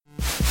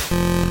This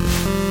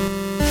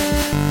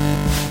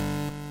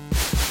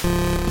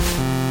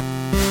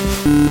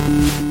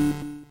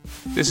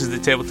is the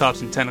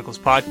Tabletops and Tentacles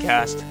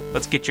podcast.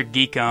 Let's get your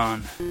geek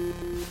on.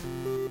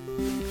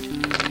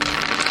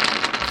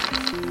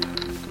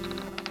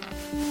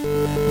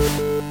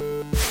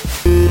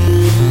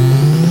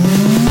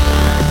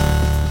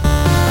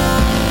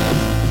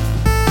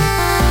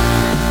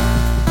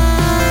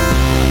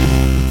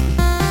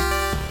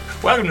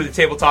 Welcome to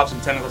the Tabletops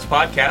and Tentacles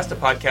podcast, a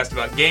podcast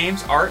about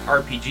games, art,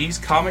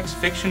 RPGs, comics,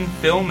 fiction,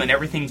 film, and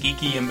everything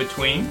geeky in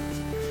between.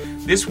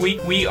 This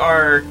week we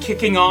are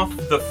kicking off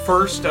the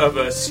first of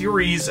a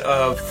series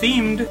of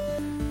themed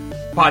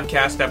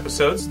podcast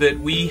episodes that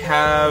we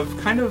have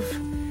kind of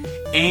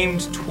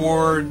aimed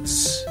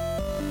towards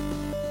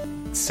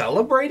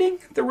celebrating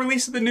the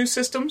release of the new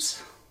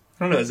systems.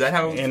 I don't know, is that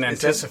how... In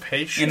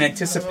anticipation? In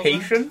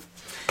anticipation?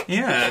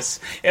 Yes,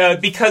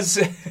 because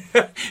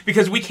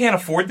we can't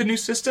afford the new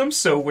systems,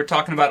 so we're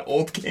talking about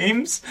old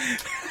games.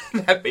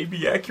 That may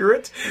be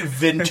accurate.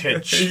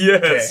 Vintage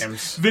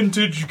games.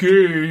 Vintage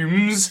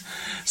games.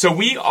 So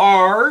we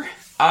are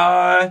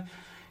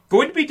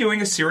going to be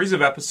doing a series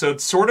of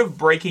episodes sort of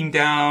breaking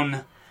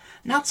down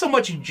not so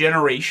much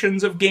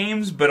generations of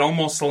games, but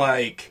almost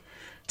like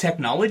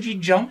technology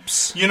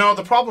jumps. You know,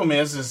 the problem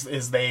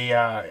is they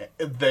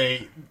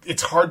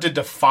it's hard to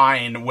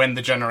define when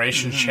the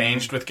generation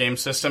changed with game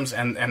systems,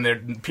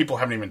 and people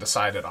haven't even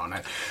decided on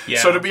it.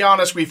 Yeah. So to be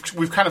honest,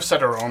 we've kind of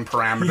set our own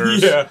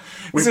parameters. Yeah,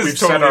 we've totally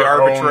set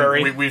our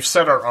arbitrary. We've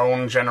set our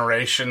own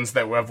generations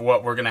of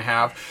what we're going to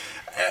have.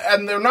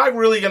 And they're not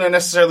really going to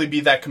necessarily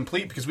be that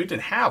complete because we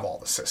didn't have all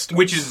the systems.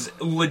 Which is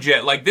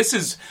legit. Like, this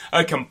is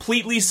a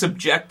completely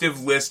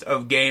subjective list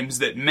of games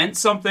that meant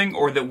something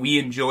or that we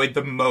enjoyed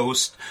the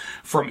most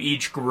from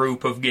each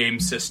group of game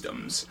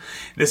systems.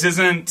 This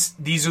isn't,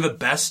 these are the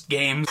best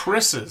games.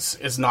 Chris's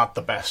is not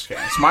the best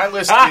games. My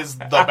list is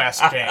the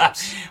best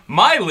games.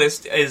 My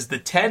list is the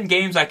 10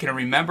 games I can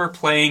remember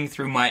playing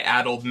through my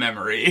addled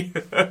memory.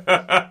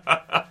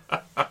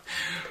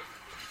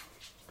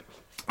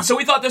 So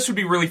we thought this would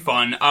be really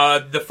fun.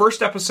 The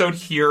first episode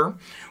here,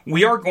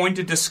 we are going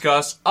to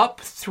discuss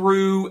up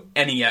through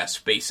NES,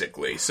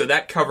 basically. So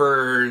that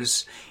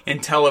covers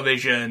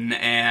Intellivision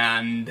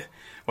and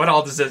what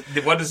does this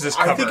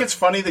cover? I think it's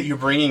funny that you're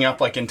bringing up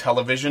like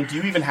Intellivision. Do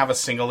you even have a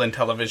single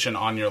Intellivision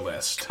on your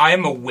list? I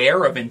am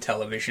aware of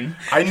Intellivision.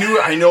 I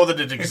know that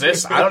it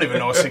exists. I don't even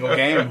know a single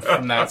game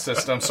from that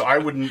system, so I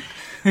wouldn't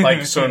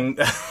like. So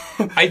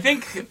I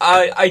think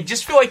I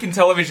just feel like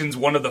Intellivision's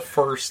one of the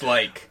first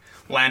like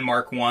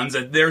landmark ones.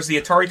 There's the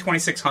Atari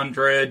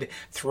 2600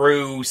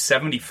 through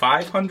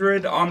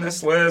 7500 on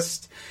this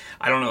list.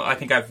 I don't know. I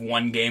think I have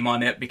one game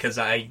on it because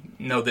I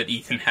know that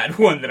Ethan had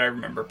one that I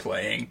remember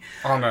playing.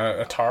 On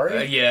a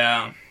Atari?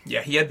 Yeah,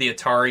 he had the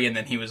Atari and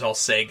then he was all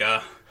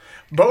Sega.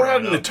 Bo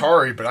had an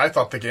Atari, but I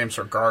thought the games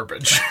were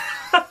garbage.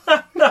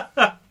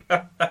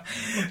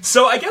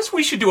 So I guess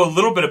we should do a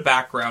little bit of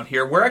background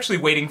here. We're actually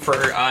waiting for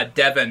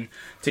Devin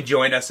to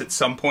join us at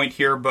some point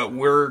here, but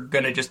we're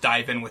going to just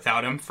dive in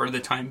without him for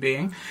the time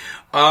being.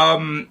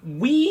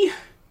 We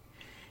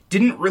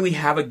didn't really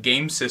have a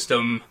game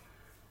system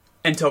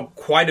until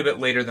quite a bit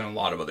later than a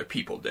lot of other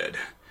people did.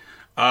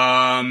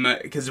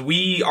 Because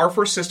our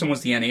first system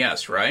was the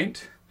NES,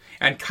 right?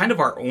 And kind of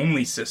our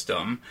only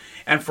system.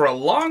 And for a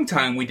long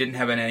time, we didn't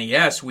have an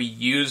NES. We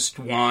used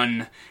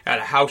one at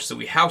a house that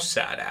we house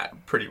sat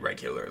at pretty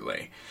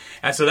regularly.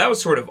 And so that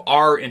was sort of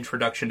our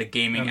introduction to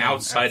gaming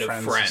outside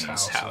of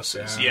friends'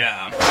 houses.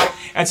 Yeah.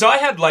 And so I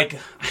had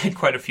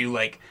quite a few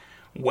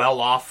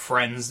well-off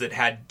friends that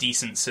had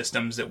decent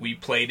systems that we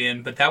played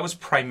in, but that was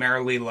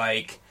primarily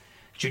like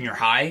junior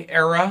high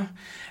era.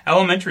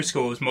 Elementary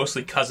school was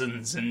mostly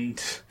cousins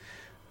and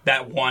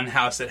that one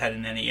house that had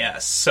an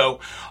NES. So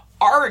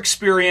our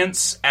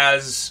experience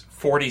as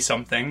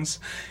 40-somethings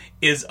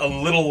is a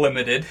little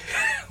limited.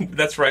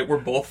 That's right, we're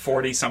both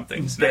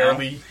 40-somethings now.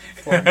 Barely.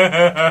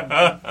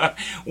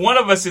 One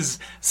of us is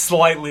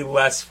slightly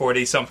less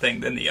 40-something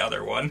than the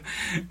other one.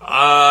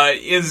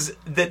 Is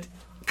that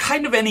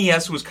kind of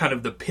NES was kind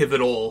of the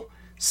pivotal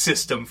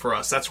system for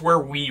us. That's where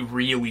we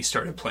really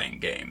started playing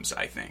games,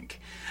 I think.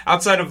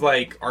 Outside of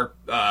our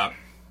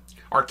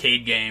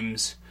arcade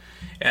games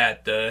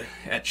at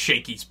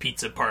Shakey's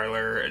Pizza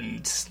Parlor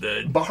and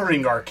the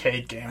barring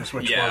arcade games,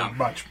 which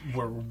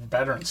were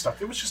better and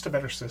stuff. It was just a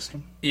better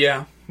system.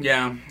 Yeah.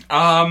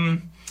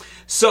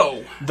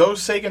 So though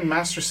Sega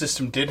Master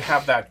System did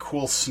have that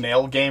cool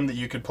snail game that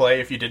you could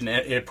play if you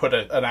didn't put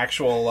an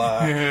actual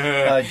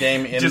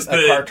game in just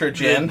a cartridge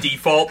the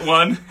default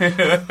one.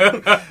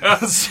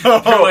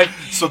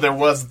 So there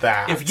was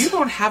that. If you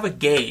don't have a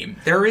game,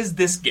 there is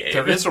this game.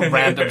 There is a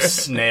random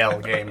snail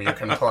game you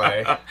can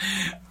play.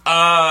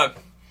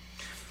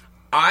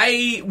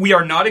 We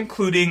are not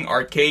including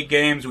arcade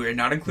games. We are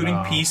not including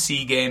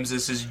PC games.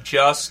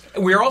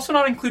 We are also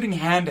not including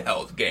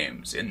handheld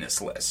games in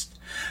this list.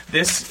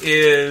 This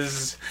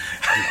is...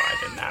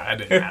 I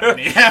didn't have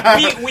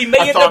any. we may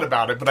I thought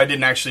about it, but I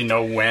didn't actually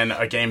know when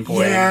a Game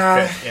Boy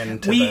fit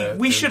into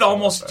we should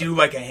almost do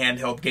like a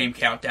handheld game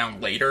countdown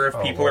later if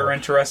people are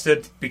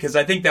interested, because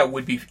I think that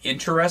would be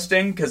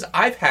interesting, because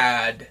I've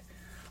had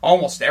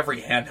almost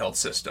every handheld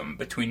system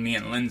between me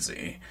and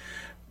Lindsay.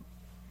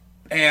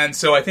 And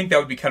so I think that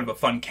would be kind of a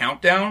fun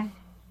countdown.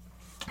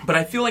 But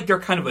I feel like they're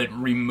kind of a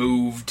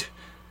removed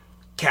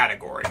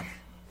category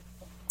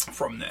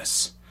from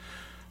this.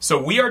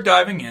 So we are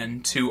diving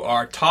into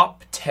our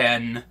top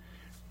 10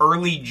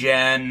 early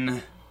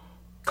gen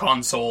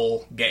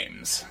console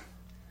games.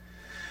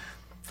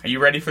 Are you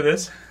ready for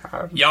this?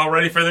 Y'all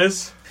ready for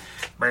this?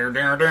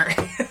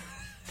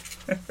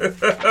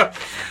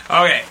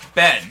 Okay,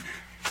 Ben.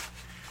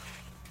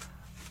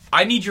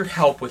 I need your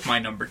help with my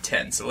number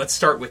 10, so let's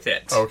start with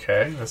it.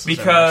 Okay.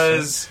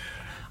 Because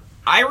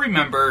I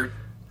remember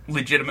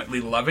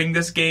legitimately loving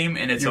this game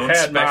in its own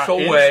special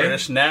my way.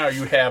 Interest, now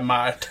you have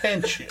my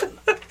attention.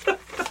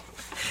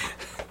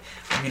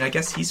 I mean, I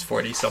guess he's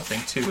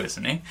 40-something too,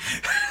 isn't he?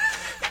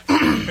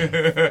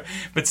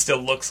 But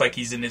still looks like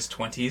he's in his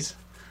 20s.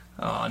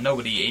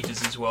 Nobody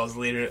ages as well as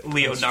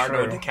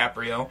Leonardo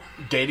DiCaprio.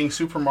 Dating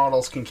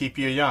supermodels can keep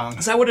you young.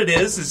 Is that what it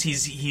is?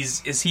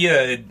 Is he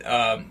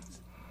a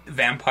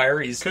vampire?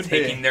 He's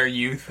taking their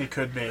youth. He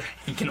could be.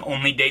 He can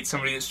only date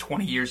somebody that's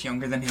 20 years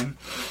younger than him.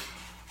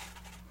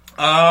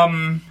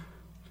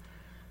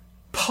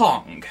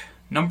 Pong,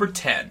 number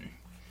 10.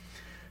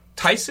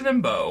 Tyson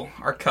and Bo,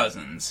 our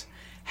cousins,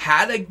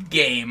 had a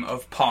game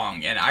of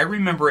Pong, and I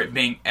remember it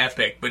being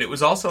epic, but it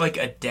was also like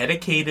a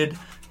dedicated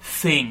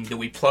thing that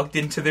we plugged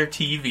into their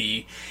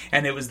TV,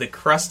 and it was the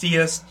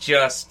crustiest,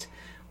 just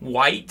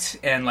white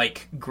and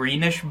like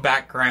greenish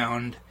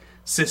background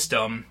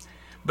system.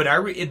 But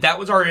that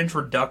was our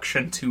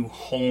introduction to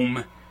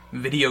home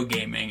video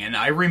gaming, and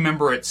I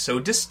remember it so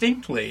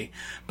distinctly,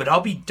 but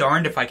I'll be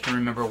darned if I can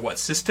remember what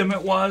system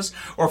it was,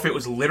 or if it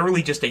was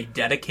literally just a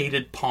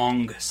dedicated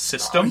Pong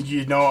system.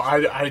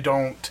 I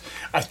don't.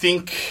 I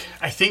think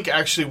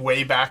actually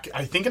way back,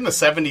 I think in the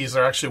 70s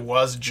there actually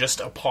was just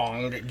a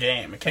Pong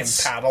game. It came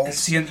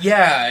paddles.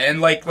 Yeah, and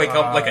like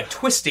a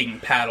twisting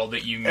paddle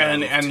that you moved.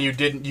 And you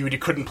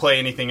couldn't play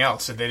anything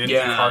else. They didn't do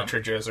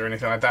cartridges or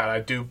anything like that.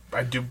 I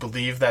do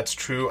believe that's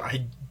true.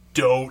 I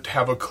don't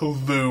have a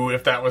clue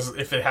if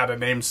it had a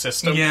named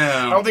system.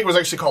 Yeah. I don't think it was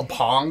actually called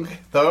Pong,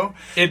 though.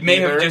 It may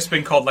have just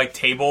been called, like,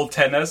 table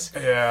tennis.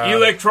 Yeah.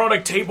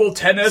 Electronic table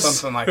tennis.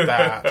 Something like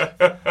that.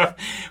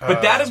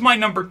 But that is my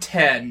number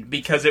 10,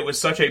 because it was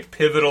such a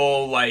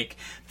pivotal, like,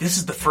 this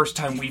is the first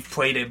time we've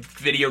played a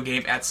video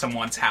game at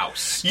someone's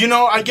house.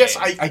 I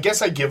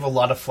guess I give a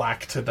lot of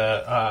flack to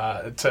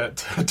the to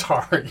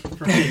Atari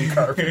for being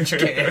garbage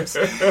games,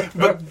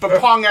 but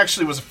Pong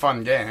actually was a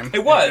fun game.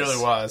 It was. It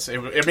really was.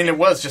 It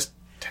was just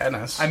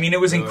tennis. I mean, it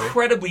was really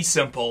incredibly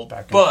simple,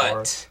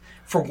 but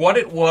for what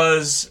it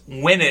was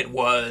when it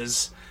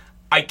was,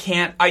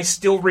 I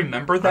still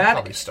remember that. I'd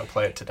probably still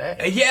play it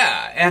today.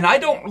 Yeah, and I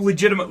don't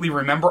legitimately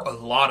remember a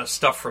lot of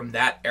stuff from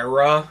that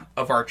era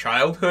of our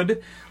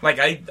childhood. Like,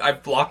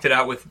 I've blocked it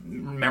out with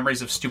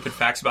memories of stupid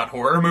facts about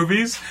horror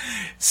movies.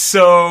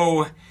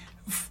 So,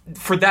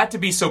 for that to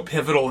be so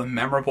pivotal and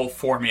memorable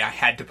for me, I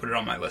had to put it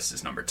on my list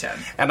as number 10.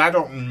 And I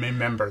don't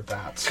remember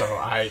that, so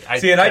I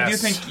see, and I do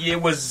think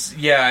it was,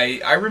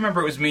 I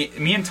remember it was me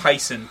and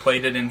Tyson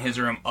played it in his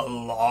room a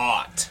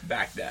lot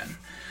back then.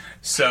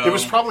 So it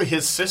was probably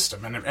his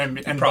system,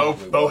 and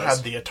Bo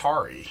had the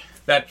Atari.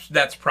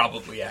 That's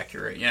probably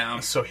accurate, yeah.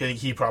 So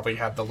he probably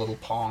had the little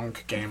Pong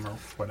game or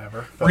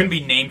whatever. We're going to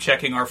be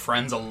name-checking our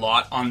friends a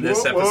lot on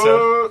this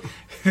episode.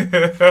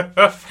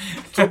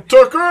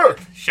 Tucker!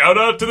 Shout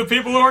out to the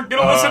people who aren't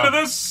going to listen to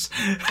this.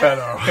 I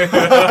know.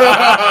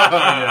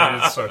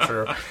 Yeah, it's so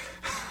true.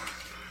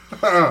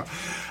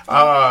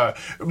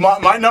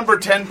 My number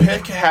 10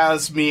 pick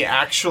has me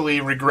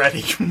actually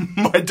regretting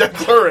my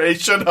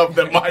declaration of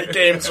that my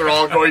games are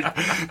all going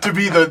to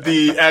be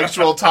the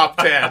actual top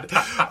 10.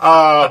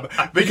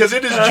 Because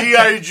it is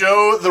G.I.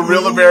 Joe, the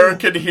Real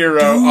American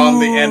Hero on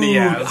the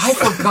NES. I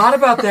forgot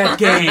about that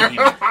game.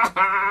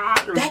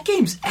 That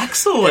game's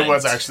excellent. It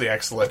was actually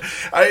excellent.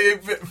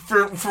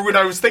 For when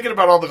I was thinking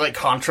about all the like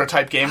Contra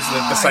type games,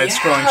 the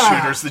side-scrolling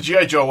shooters, the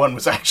G.I. Joe one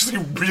was actually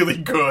really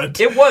good.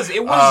 It was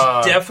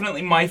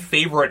definitely my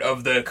favorite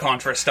of the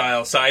Contra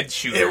style side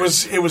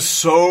shooters. It was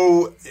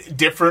so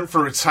different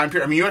for its time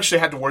period. I mean, you actually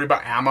had to worry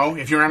about ammo.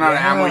 If you ran out of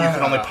ammo, you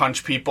could only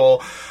punch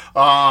people.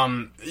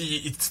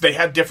 They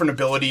had different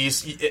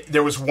abilities.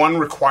 There was one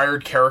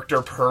required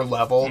character per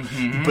level,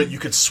 but you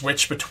could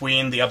switch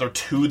between the other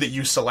two that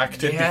you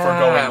selected before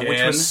going in.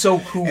 Which was so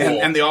cool.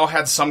 And they all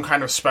had some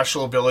kind of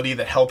special ability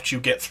that helped you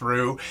get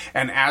through.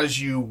 And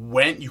as you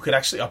went, you could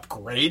actually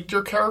upgrade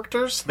your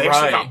characters. They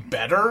actually got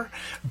better,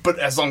 but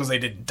as long as they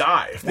didn't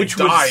die. If they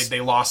died,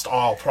 they lost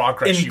all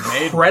progress you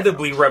made.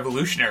 Incredibly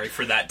revolutionary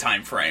for that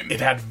time frame.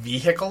 It had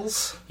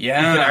vehicles. Yeah.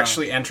 You could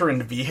actually enter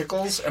into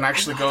vehicles and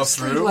actually go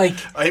through. Like,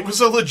 it was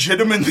a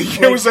legitimately...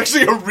 it was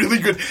actually a really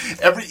good...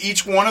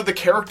 Each one of the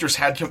characters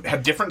had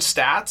different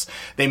stats.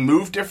 They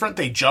moved different,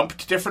 they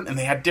jumped different, and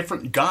they had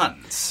different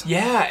guns.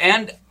 Yeah,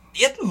 and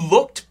it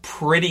looked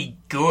pretty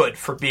good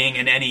for being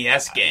an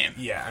NES game.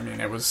 Yeah, I mean,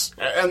 it was...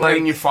 And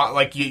then you fought,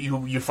 like,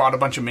 you fought a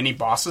bunch of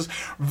mini-bosses.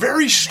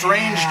 Very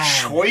strange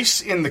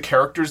choice in the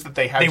characters that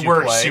they had They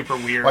were super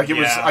weird, Like, it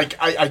was...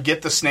 Like, I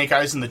get the Snake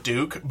Eyes and the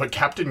Duke, but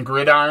Captain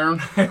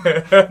Gridiron,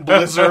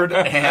 Blizzard,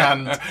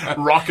 and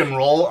Rock and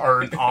Roll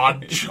are an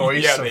odd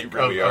choice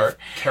of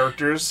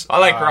characters. I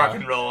like Rock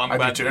and Roll. I'm I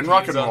glad do too. And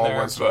Rock and Roll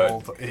was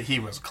old. He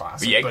was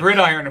classic. But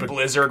Gridiron and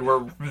Blizzard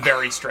were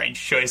very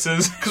strange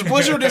choices. Because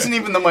Blizzard isn't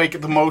even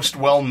the most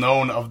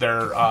well-known of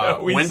their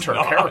winter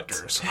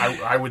characters.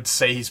 I would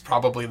say he's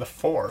probably the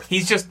fourth.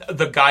 He's just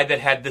the guy that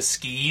had the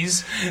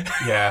skis.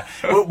 Yeah.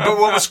 But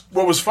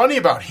what was funny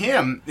about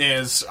him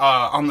is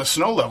on the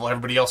snow level,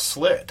 everybody else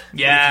slid.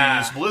 Yeah. If you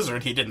used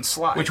Blizzard, he didn't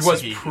slide. Which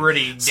was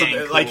pretty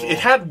dang cool. Like, it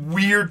had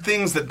weird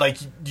things that, like,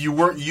 you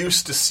weren't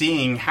used to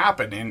seeing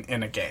happen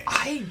in a game.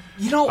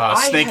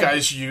 Snake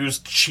Eyes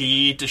used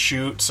chi to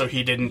shoot, so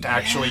he didn't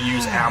actually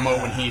use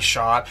ammo when he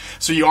shot.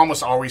 So you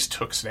almost always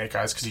took Snake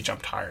Eyes because he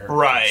jumped higher.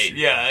 Right,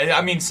 yeah.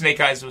 I mean, Snake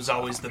Eyes was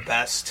always the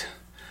best.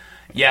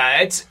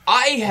 Yeah,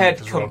 I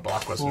had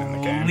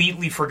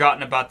completely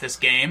forgotten about this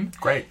game.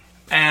 Great.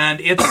 And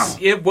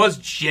it was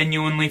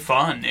genuinely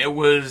fun. It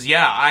was,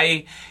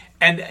 and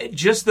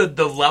just the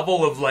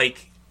level of,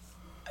 like,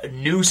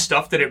 new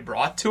stuff that it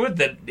brought to it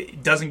that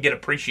it doesn't get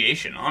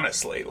appreciation,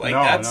 honestly. Like,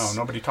 no,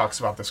 nobody talks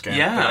about this game.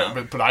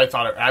 Yeah. But I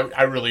thought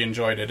I really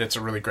enjoyed it. It's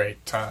a really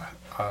great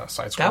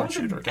side-scrolling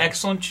shooter game.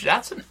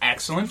 That's an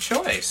excellent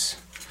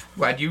choice.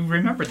 Glad you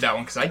remembered that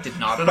one, because I did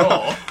not at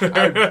all.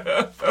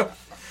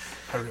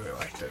 I really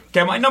liked it.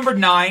 Okay, my number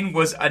 9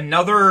 was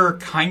another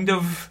kind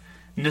of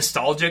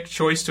nostalgic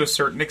choice to a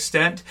certain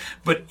extent,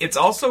 but it's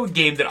also a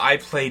game that I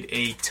played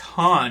a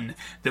ton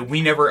that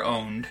we never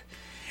owned,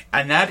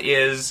 and that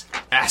is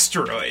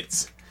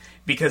Asteroids,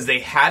 because they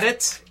had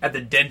it at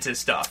the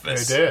dentist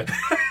office. They did.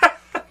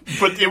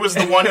 But it was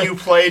the one you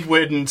played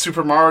when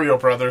Super Mario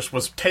Brothers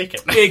was taken.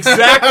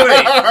 Exactly.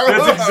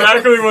 That's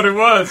exactly what it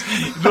was.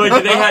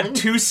 Like, they had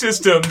 2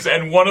 systems,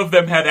 and one of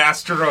them had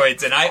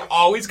Asteroids, and I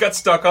always got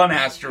stuck on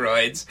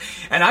Asteroids.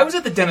 And I was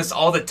at the dentist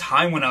all the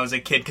time when I was a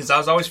kid, because I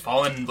was always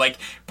falling, like,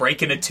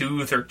 breaking a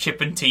tooth or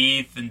chipping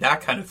teeth and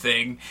that kind of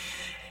thing.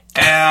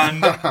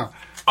 And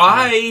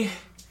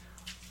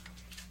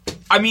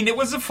I mean, it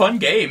was a fun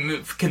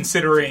game,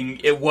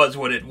 considering it was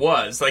what it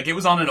was. Like, it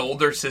was on an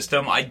older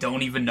system. I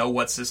don't even know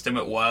what system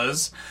it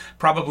was.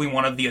 Probably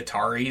one of the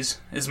Ataris,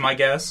 is my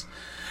guess.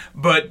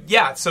 But,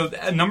 yeah, so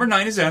number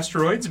 9 is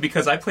Asteroids,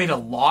 because I played a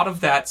lot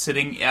of that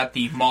sitting at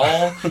the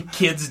mall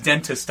kids'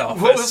 dentist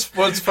office.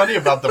 What's funny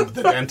about the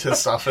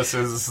dentist office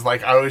is,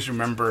 like, I always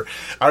remember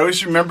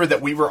that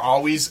we were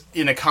always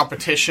in a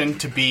competition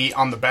to be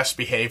on the best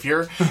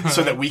behavior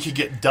so that we could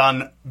get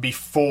done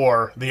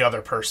before the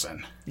other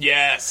person.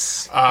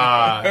 Yes.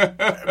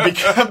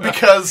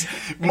 Because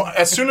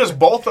as soon as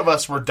both of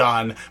us were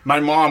done, my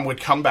mom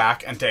would come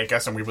back and take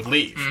us and we would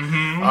leave.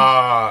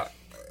 Mm-hmm.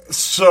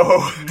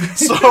 So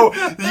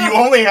you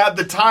only had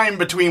the time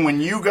between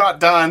when you got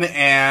done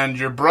and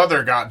your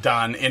brother got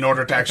done in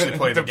order to actually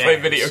play the game. Play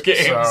video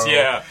games,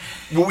 yeah.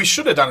 What we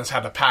should have done is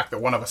had a pack that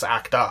one of us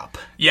act up.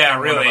 Yeah,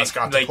 and really. One of us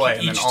got to play,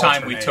 and each then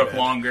time we took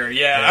longer,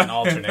 and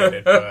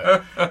alternated,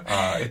 but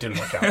it didn't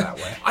work out that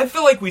way. I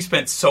feel like we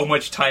spent so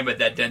much time at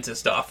that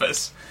dentist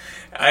office.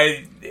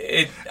 I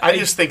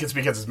just think it's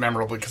because it's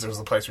memorable because it was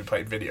the place we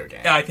played video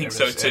games. I think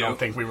so too. I don't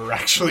think we were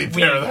actually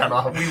there that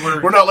often.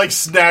 We're not like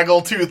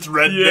Snaggletooth,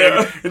 Red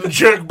Dick, and the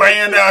Jug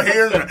Band out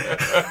here.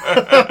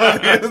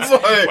 It's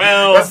like,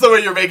 well, that's the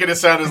way you're making it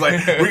sound. Is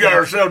like we got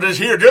ourselves this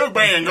here Jug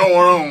Band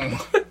going on.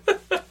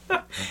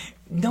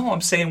 No,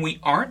 I'm saying we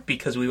aren't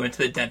because we went to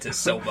the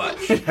dentist so much.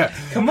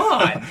 Come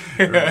on.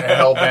 We're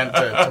hell bent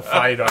to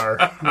fight our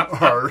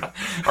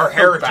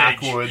heritage.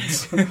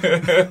 Backwoods.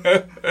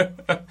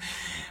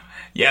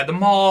 Yeah, the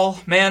mall.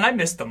 Man, I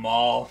missed the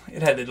mall.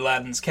 It had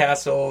Aladdin's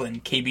Castle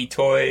and KB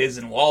Toys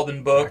and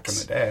Walden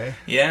Books. Back in the day.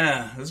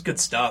 Yeah, it was good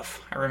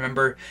stuff. I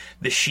remember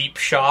the sheep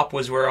shop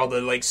was where all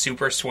the, like,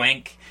 super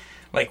swank,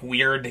 like,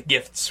 weird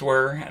gifts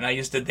were. And they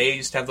used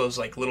to have those,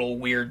 like, little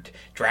weird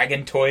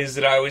dragon toys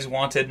that I always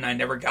wanted, and I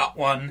never got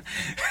one.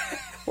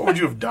 What would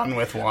you have done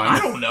with one? I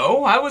don't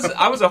know. I was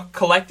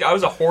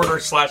a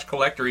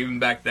hoarder/collector even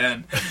back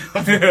then.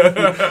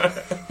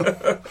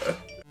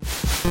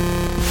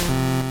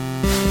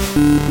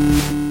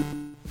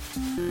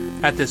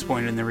 At this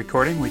point in the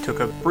recording, we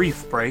took a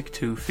brief break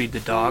to feed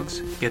the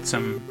dogs, get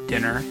some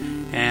dinner,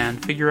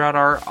 and figure out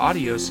our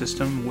audio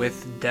system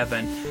with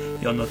Devin.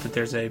 You'll note that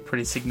there's a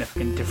pretty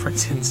significant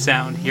difference in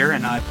sound here,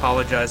 and I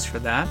apologize for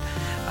that.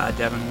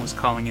 Devin was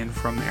calling in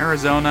from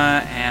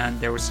Arizona,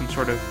 and there was some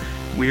sort of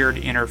weird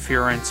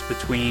interference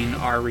between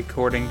our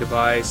recording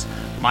device,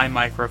 my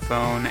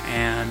microphone,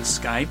 and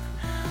Skype.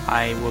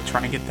 I will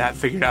try and get that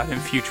figured out in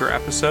future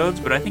episodes,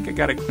 but I think I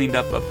got it cleaned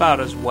up about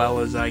as well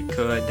as I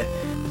could.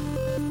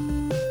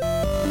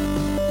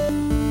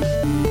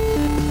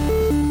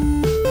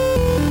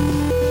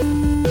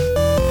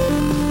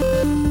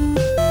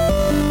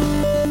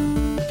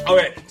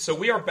 Okay, so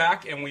we are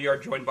back, and we are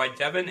joined by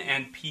Devin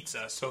and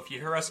pizza. So if you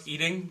hear us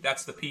eating,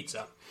 that's the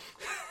pizza.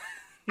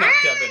 Not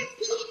Devin.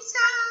 Pizza!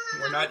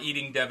 We're not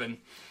eating Devin.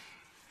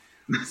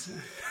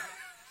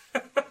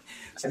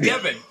 So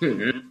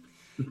Devin,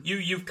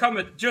 you've come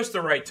at just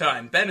the right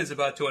time. Ben is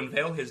about to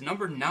unveil his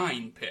number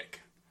 9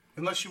 pick.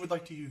 Unless you would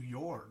like to use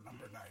your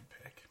number 9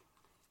 pick.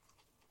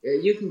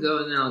 You can go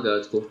and then I'll go.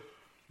 It's cool.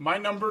 My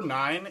number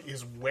 9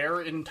 is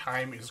Where in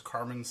Time is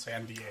Carmen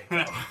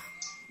Sandiego.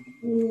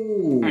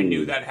 Ooh. I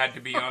knew that had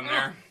to be on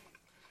there.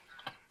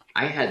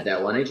 I had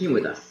that one. It came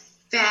with a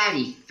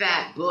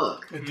fat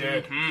book. It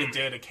did. It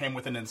did. It came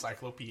with an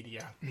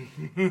encyclopedia.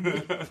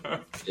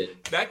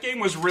 That game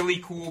was really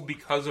cool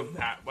because of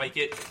that. Like,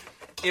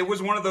 it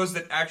was one of those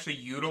that actually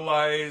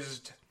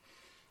utilized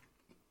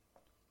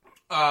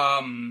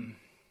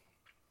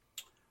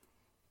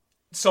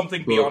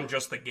something beyond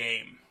just the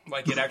game.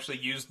 Like, it actually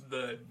used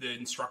the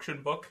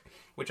instruction book,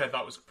 which I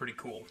thought was pretty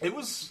cool. It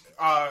was,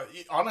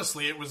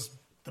 honestly, it was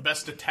the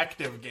best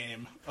detective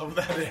game of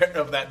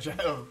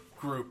that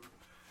group.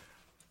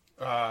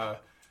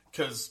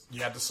 Because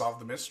you had to solve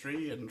the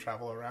mystery and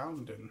travel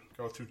around and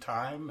go through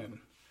time, and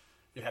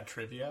you had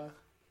trivia.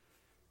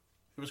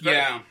 It was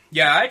great.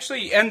 Yeah,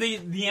 actually, and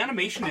the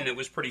animation in it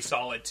was pretty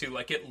solid, too.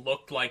 Like, it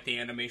looked like the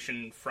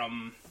animation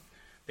from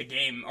the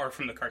game, or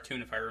from the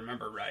cartoon, if I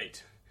remember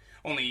right.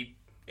 Only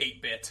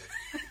 8-bit.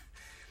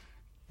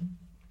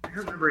 I don't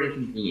remember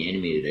anything being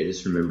animated. I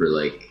just remember,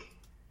 like,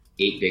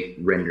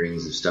 8-bit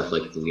renderings of stuff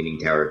like the Leaning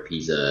Tower of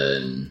Pisa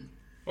and...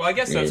 Well, I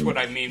guess that's what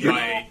I mean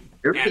by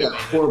There was that animated.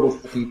 horrible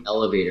fucking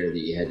elevator that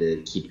you had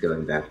to keep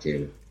going back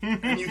to.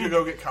 And you could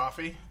go get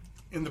coffee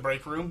in the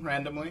break room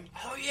randomly.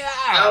 Oh, yeah!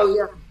 Oh,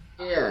 yeah.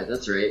 Yeah,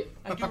 that's right.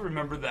 I do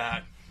remember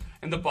that.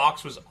 And the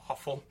box was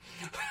awful.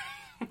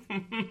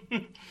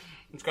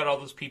 It's got all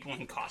those people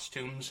in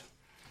costumes.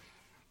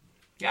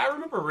 Yeah, I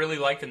remember really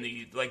liking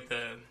the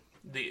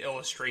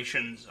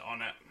illustrations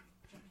on it.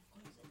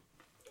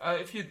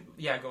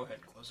 Go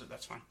ahead, close it.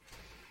 That's fine.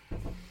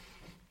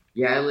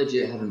 Yeah, I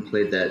legit haven't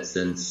played that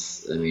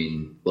since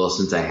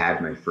I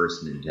had my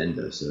first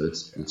Nintendo, so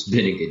it's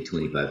been a good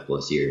 25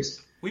 plus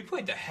years. We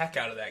played the heck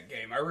out of that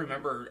game. I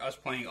remember us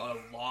playing a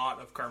lot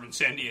of Carmen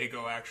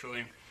Sandiego,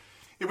 actually.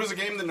 It was a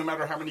game that no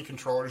matter how many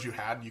controllers you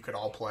had, you could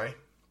all play.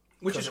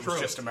 Which is it true.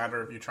 was just a matter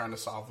of you trying to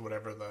solve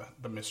whatever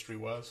the mystery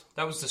was.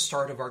 That was the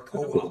start of our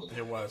co-op.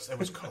 It was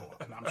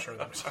co-op, and I'm sure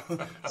that was...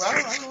 Well,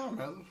 I don't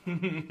know,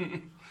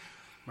 man.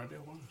 Maybe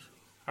it was.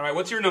 All right,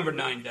 what's your number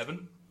 9,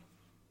 Devin?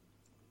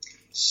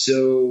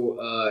 So,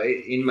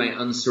 in my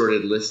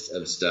unsorted list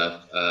of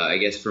stuff, I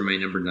guess for my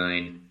number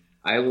 9,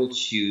 I will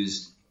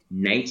choose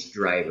Night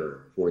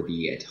Driver for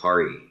the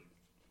Atari.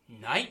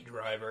 Night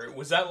Driver?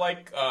 Was that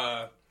like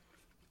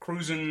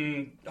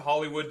Cruising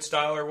Hollywood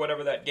style or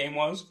whatever that game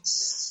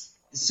was?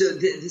 So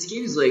this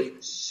game is like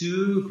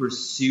super,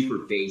 super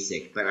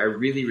basic, but I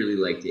really, really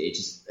liked it.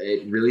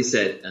 It really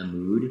set a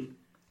mood.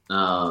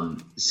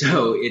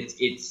 So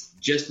it's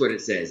just what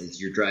it says. It's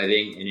you're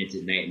driving and it's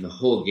at night, and the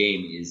whole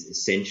game is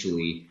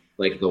essentially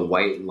like the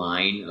white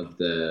line of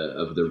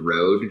the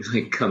road,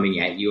 like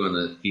coming at you on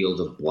a field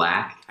of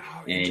black,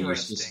 and you're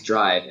supposed to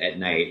drive at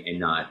night and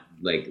not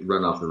like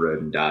run off the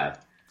road and die.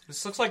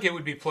 This looks like it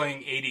would be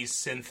playing 80s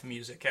synth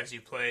music as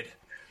you played.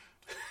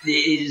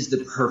 It is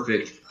the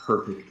perfect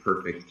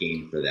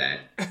game for that.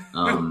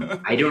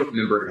 I don't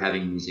remember it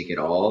having music at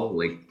all.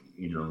 Like,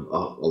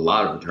 a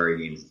lot of Atari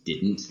games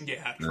didn't.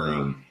 Yeah,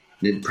 true.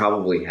 It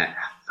probably had.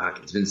 Fuck,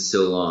 it's been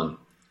so long.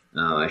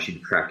 I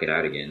should crack it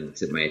out again.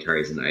 Except my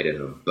Atari's in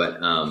Idaho. But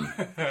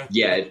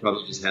yeah, it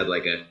probably just had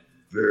like a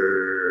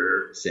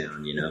brrr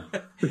sound,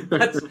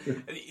 That's,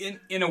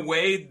 in a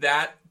way,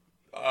 that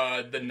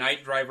the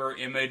Night Driver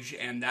image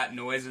and that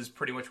noise is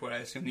pretty much what I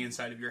assume the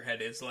inside of your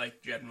head is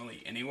like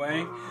generally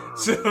anyway.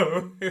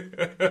 So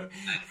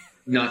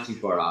not too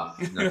far off.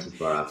 Not too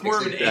far off. More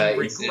of an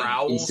angry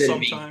growl instead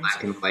sometimes. Of being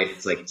black and white,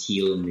 it's like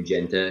teal and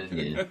magenta.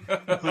 Yeah.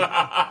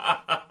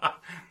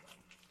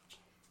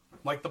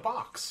 Like the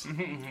box.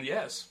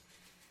 Yes.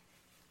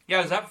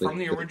 Yeah, is that from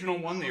the original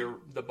one?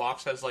 The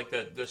box has like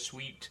the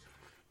sweet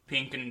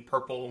pink and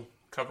purple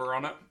cover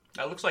on it.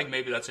 That looks like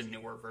maybe that's a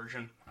newer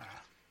version.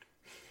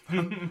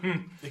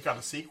 It got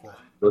a sequel.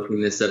 Looking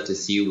this up to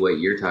see what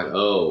you're talking.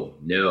 Oh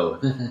no,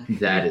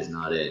 that is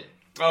not it.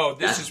 Oh,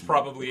 this is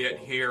probably it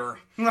here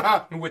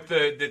with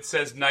that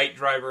says Night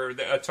Driver,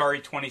 the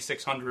Atari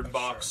 2600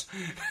 box.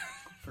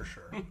 For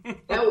sure.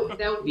 That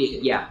would be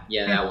it. Yeah,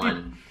 that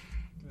one.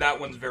 That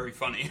one's very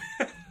funny.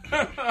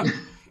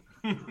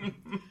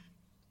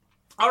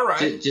 All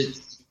right,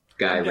 just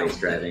guy race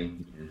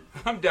driving.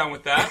 I'm down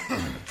with that.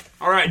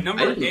 All right,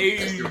 number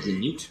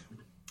 8.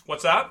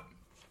 What's that?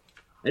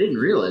 I didn't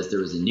realize there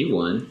was a new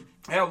one.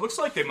 Yeah, it looks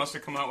like they must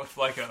have come out with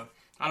like it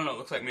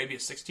looks like maybe a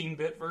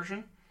 16-bit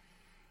version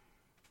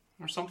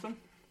or something.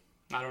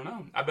 I don't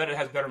know. I bet it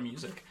has better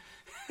music.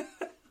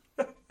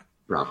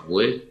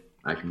 Probably.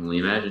 I can only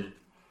imagine.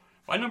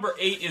 My number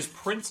 8 is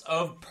Prince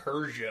of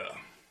Persia,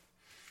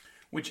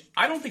 which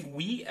I don't think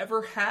we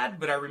ever had,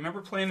 but I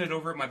remember playing it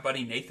over at my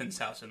buddy Nathan's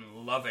house and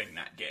loving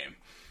that game.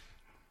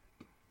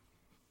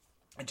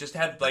 It just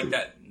had like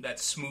that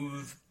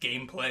smooth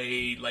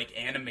gameplay, like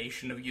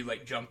animation of you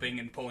like jumping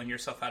and pulling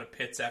yourself out of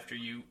pits after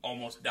you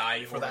almost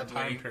die. For that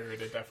time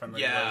period, it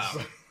definitely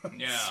was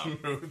yeah.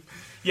 Smooth.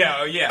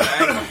 Yeah.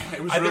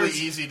 It was really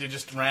easy to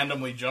just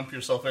randomly jump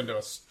yourself into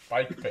a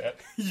spike pit.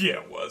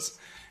 Yeah, it was.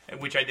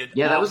 Which I did.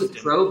 Yeah, that was a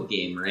Probe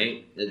game,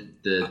 right?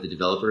 The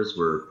developers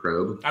were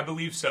Probe. I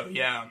believe so.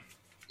 Yeah.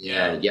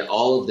 Yeah.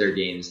 All of their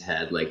games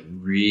had like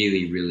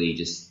really, really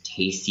just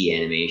tasty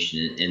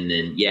animation, and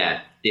then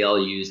they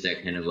all used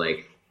that kind of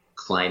like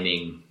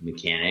climbing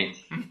mechanic.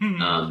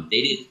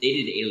 They did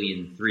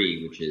Alien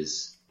 3, which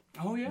is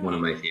one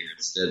of my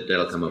favorites.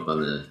 That'll come up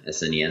on the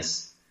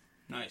SNES.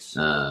 Nice.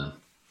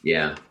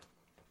 Yeah.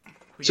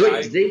 So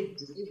wait, did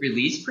they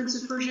release Prince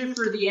of Persia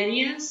for the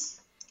NES?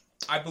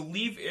 I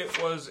believe it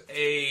was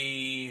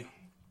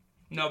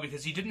no,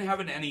 because he didn't have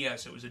an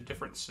NES. It was a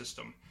different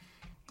system.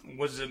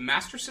 Was the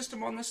Master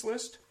System on this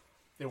list?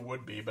 It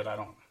would be, but I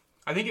don't.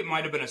 I think it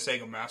might have been a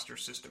Sega Master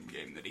System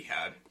game that he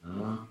had.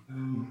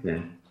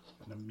 Okay. An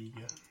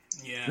Amiga.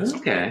 Yeah.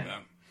 Okay. Like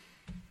that.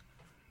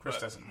 Chris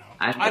doesn't know.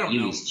 I don't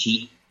know.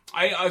 Cheat.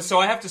 So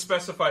I have to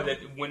specify that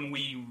when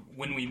we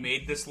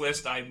made this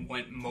list, I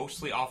went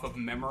mostly off of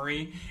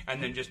memory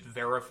and then just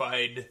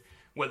verified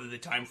whether the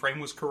time frame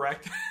was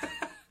correct.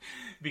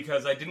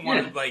 Because I didn't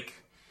want to like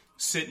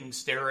sit and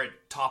stare at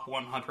top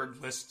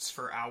 100 lists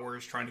for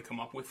hours trying to come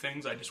up with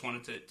things. I just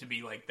wanted it to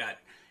be like that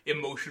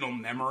emotional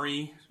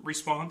memory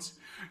response.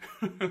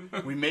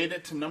 We made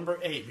it to number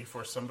 8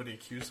 before somebody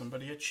accused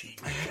somebody of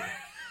cheating.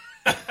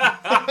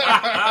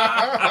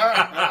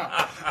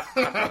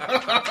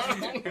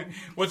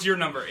 What's your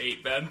number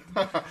 8, Ben?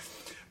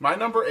 My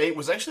number 8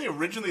 was actually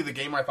originally the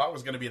game I thought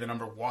was going to be the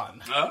number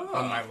 1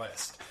 on my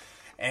list.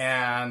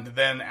 And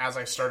then as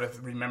I started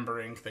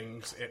remembering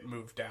things, it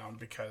moved down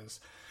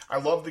because I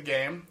love the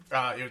game.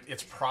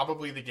 It's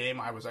probably the game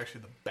I was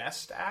actually the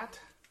best at.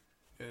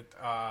 It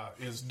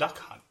is Duck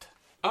Hunt.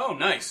 Oh,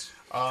 nice.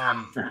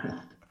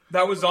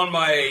 That was on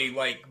my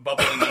like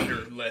bubbling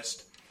under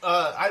list.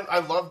 I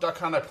love Duck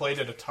Hunt. I played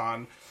it a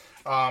ton.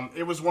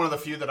 It was one of the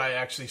few that I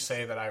actually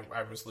say that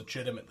I was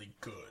legitimately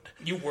good.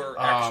 You were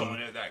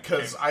excellent at that game.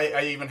 Because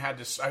I even had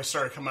to... I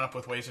started coming up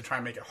with ways to try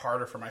and make it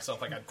harder for myself.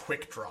 Like I'd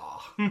quick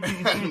draw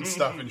and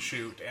stuff and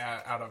shoot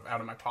out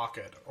of my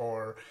pocket.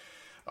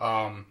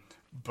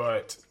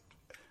 But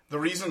the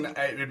reason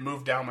it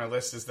moved down my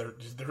list is there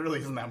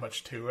really isn't that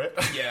much to it.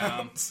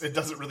 Yeah. It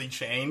doesn't really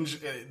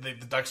change. The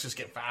ducks just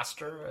get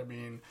faster. I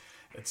mean,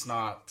 it's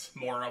not...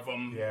 More of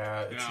them.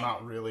 Yeah, it's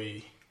not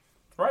really...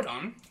 Right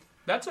on.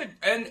 That's a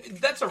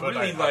really,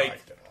 I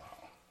liked it a lot.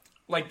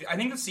 Like, I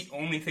think that's the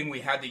only thing we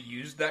had to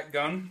use that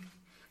gun,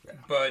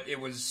 but it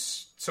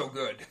was so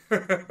good.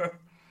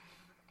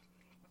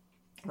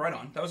 Right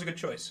on. That was a good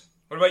choice.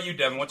 What about you,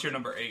 Devin? What's your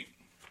number 8?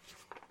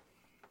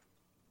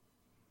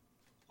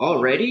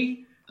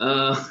 Already?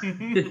 There's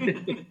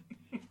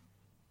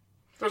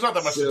not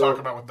that much to talk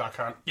about with Duck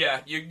Hunt.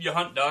 Yeah, you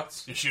hunt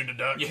ducks. You shoot a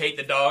duck. You hate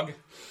the dog.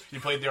 You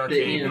played the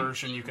arcade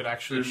version. You could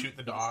actually shoot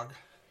the dog.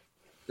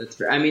 That's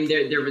fair. I mean,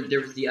 there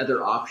was the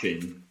other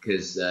option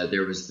because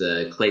there was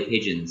the clay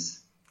pigeons.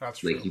 That's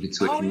true. Like you could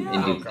switch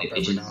and do clay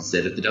pigeons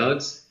instead of the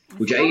dogs,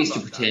 which I used to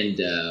pretend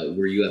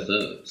were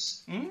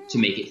UFOs to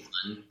make it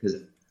fun. Because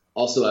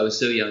also I was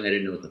so young I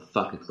didn't know what the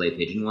fuck a clay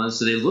pigeon was,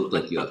 so they looked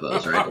like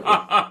UFOs, right?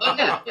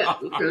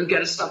 We got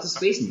to stop the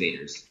space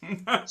invaders.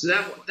 So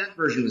that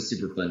version was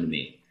super fun to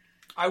me.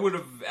 I would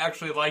have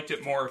actually liked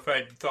it more if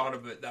I'd thought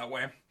of it that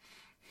way.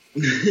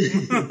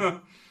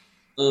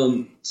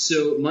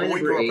 So my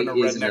number 8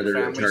 is another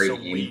Atari so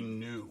game. We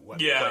knew what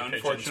yeah, clay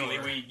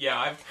unfortunately,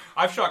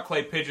 I've shot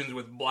clay pigeons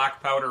with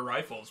black powder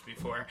rifles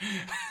before.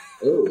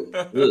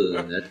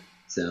 That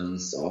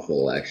sounds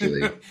awful.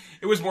 Actually,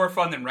 it was more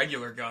fun than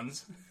regular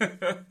guns.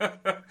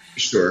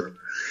 Sure.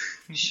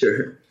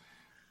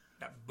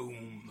 That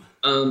boom.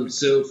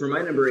 So for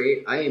my number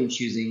 8, I am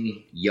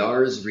choosing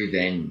Yar's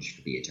Revenge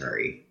for the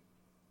Atari.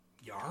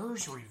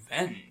 Yar's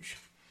Revenge.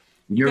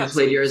 You ever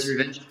played Yar's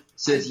Revenge?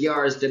 So it's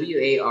Yar's,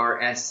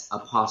 W-A-R-S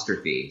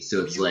apostrophe.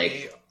 So it's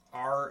like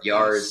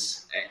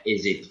Yar's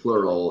is a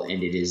plural,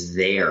 and it is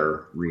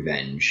their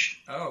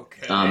revenge.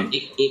 Okay.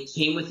 It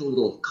came with a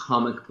little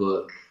comic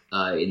book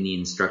in the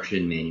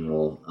instruction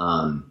manual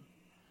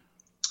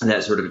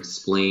that sort of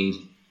explained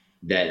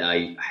that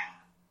I'm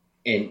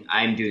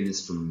doing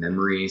this from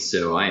memory,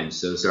 so I am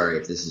so sorry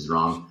if this is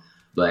wrong.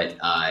 But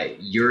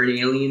you're an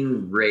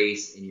alien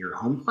race, and your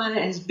home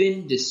planet has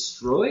been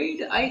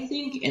destroyed, I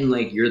think, and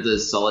like you're the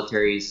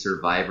solitary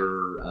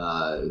survivor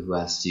who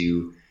has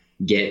to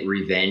get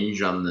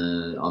revenge on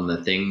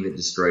the thing that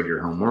destroyed your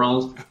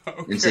homeworld.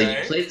 Okay. And so you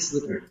play this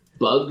little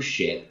bug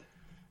ship,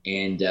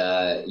 and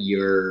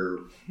you're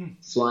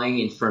flying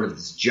in front of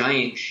this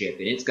giant ship,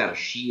 and it's got a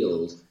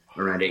shield.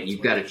 around it.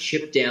 You've got to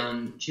chip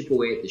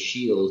away at the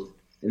shield,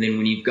 and then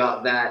when you've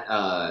got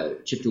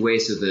that chipped away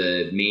so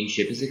the main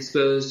ship is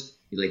exposed,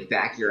 you like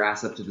back your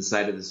ass up to the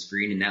side of the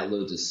screen, and that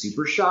loads a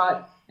super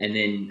shot, and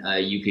then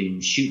you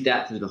can shoot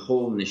that through the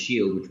hole in the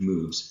shield, which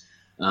moves,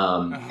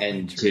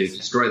 and to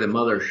destroy the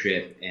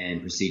mothership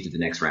and proceed to the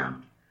next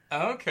round.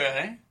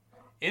 Okay.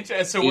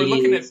 So we're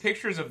looking at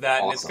pictures of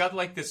that, and it's got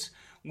like this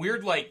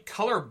weird like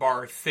color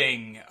bar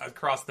thing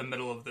across the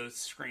middle of the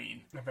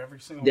screen. Of every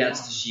single That's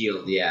one. the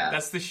shield, yeah.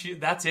 That's the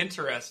That's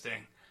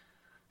interesting.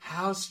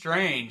 How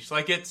strange.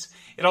 Like it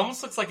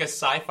almost looks like a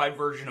sci-fi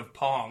version of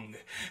Pong.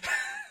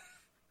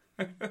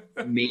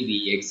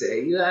 Maybe.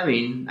 I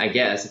mean, I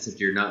guess, except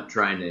you're not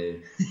trying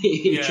to...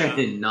 you're trying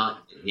to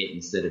not hit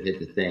instead of hit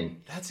the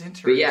thing. That's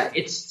interesting. But yeah,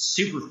 it's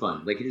super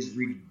fun. Like, it is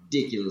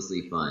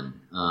ridiculously fun.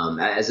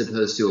 As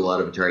opposed to a lot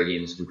of Atari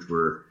games which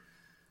were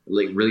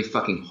like really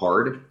fucking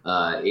hard.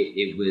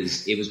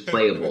 It was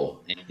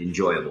playable and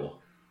enjoyable.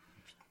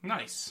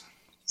 Nice.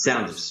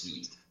 Sounds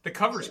sweet. The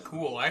cover's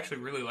cool. I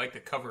actually really like the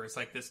cover. It's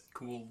like this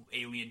cool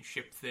alien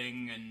ship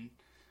thing and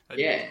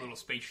a little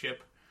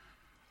spaceship.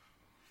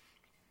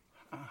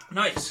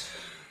 Nice.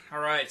 All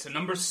right, so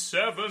number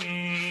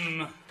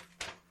 7.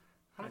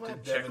 I'm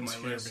glad Devin's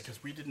here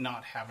because we did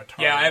not have Atari.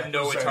 Yeah, I have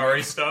no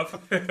Atari stuff.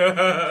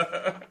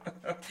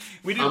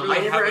 We didn't really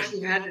I never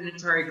actually had an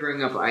Atari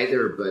growing up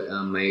either, but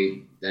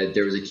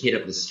there was a kid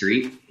up the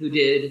street who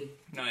did.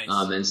 Nice.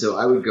 And so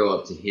I would go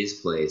up to his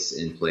place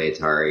and play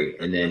Atari,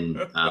 and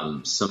then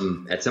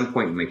at some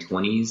point in my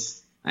 20s,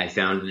 I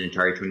found an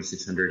Atari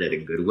 2600 at a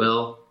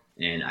Goodwill,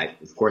 and I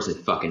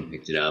fucking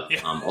picked it up.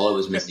 Yeah. All it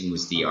was missing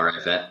was the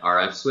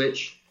RF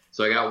switch.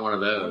 So I got one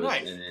of those,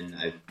 nice. and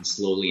then I'm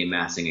slowly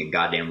amassing a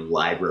goddamn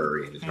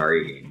library of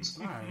Atari games.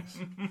 Nice.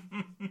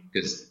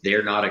 Because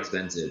they're not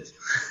expensive.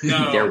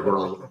 No. They're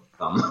world.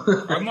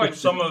 Unlike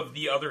some of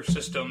the other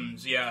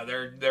systems,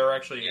 they're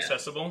actually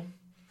accessible.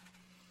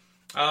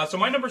 So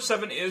my number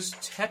 7 is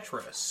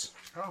Tetris.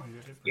 Oh, you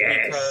did.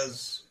 Yes.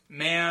 Because,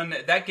 man,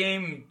 that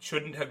game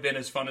shouldn't have been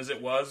as fun as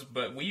it was,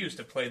 but we used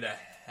to play the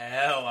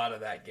hell out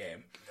of that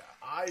game.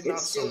 Not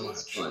so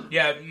much. Fun.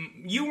 Yeah,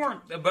 you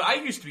weren't, but I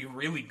used to be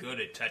really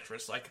good at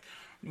Tetris. Like,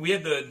 we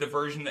had the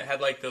version that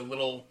had, like, the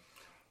little,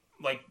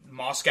 like,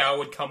 Moscow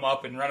would come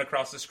up and run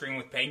across the screen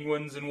with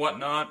penguins and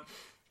whatnot,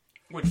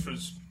 which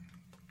was,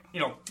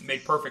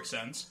 made perfect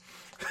sense.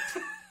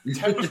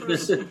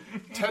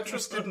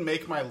 Tetris didn't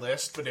make my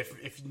list, but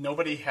if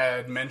nobody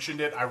had mentioned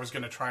it, I was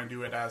going to try and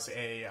do it as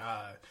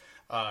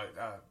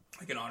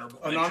like an honorable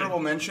mention. An honorable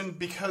mention,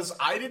 because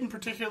I didn't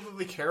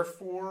particularly care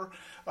for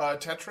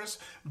Tetris,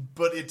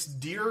 but it's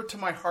dear to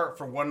my heart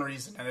for one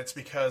reason, and it's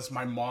because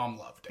my mom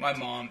loved it. My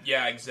mom,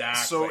 yeah,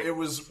 exactly. So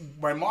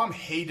my mom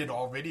hated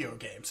all video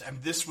games,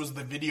 and this was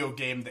the video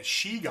game that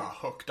she got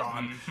hooked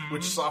on,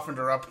 which softened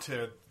her up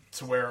to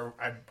where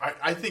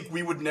I think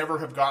we would never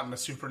have gotten a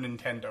Super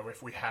Nintendo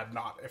if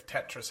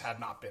Tetris had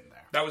not been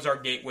there. That was our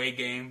gateway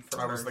game.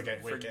 That was the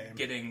gateway game.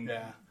 Getting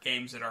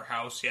games at our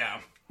house, yeah.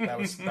 That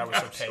was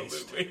her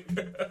taste.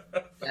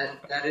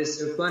 That is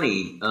so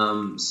funny.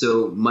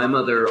 So my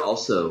mother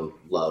also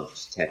loved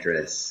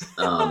Tetris.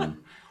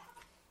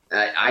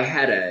 I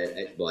had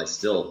I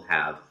still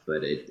have,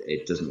 but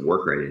it doesn't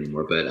work right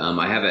anymore. But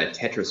I have a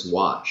Tetris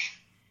watch.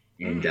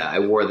 And I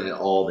wore that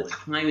all the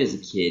time as a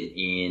kid,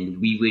 and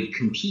we would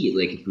compete,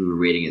 like if we were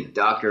waiting at the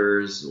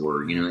doctor's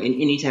or,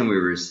 anytime we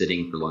were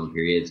sitting for long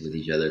periods with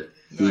each other,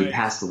 we would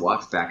pass the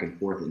watch back and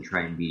forth and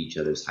try and beat each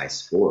other's high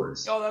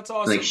scores. Oh, that's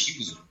awesome. Like, she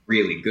was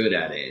really good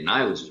at it, and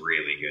I was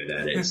really good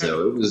at it,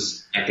 so it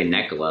was neck and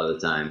neck a lot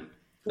of the time.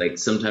 Like,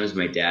 sometimes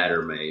my dad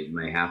or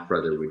my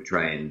half-brother would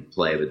try and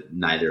play, but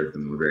neither of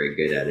them were very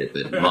good at it,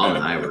 but Mom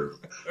and I were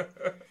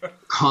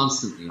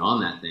constantly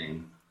on that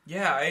thing.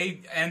 Yeah,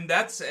 and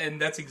that's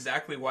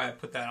exactly why I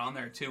put that on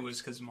there too,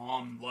 was because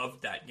Mom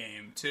loved that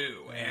game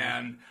too,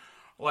 and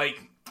like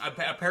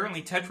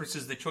apparently Tetris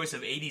is the choice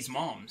of '80s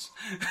moms.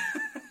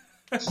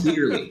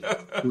 Clearly,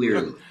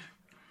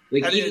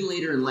 like even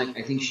later in life,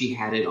 I think she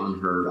had it on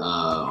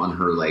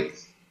her like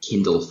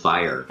Kindle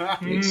Fire,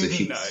 like, so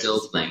she was still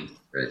playing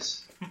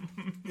Tetris.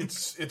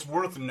 It's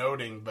worth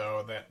noting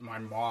though that my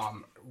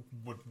mom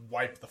would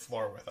wipe the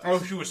floor with us. Oh,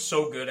 she was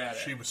so good at it.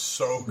 She was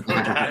so good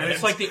at it.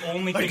 It's like the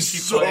only thing she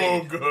so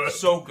played. Good.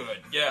 So good,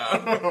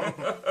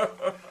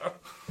 yeah.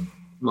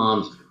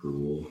 Mom's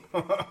cool.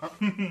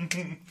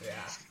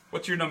 Yeah.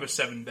 What's your number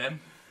 7, Ben?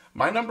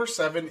 My number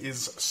 7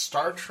 is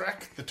Star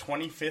Trek: The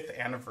 25th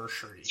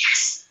Anniversary.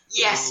 Yes.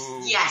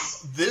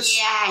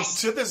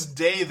 To this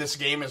day, this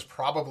game is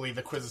probably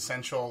the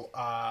quintessential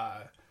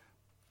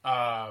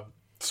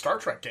Star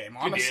Trek game,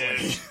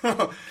 honestly.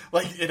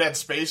 Like, it had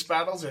space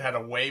battles, it had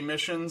away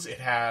missions, it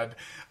had,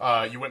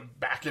 you went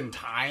back in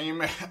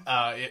time,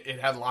 it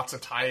had lots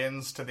of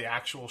tie-ins to the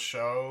actual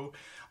show.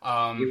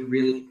 It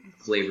really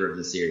flavor of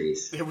the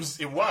series. It was,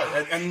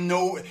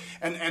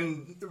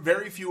 and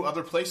very few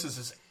other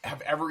places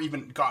have ever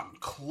even gotten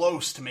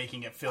close to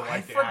making it feel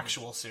like the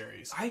actual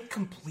series. I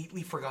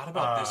completely forgot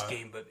about this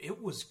game, but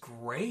it was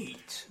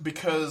great.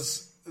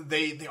 Because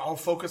they all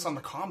focus on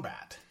the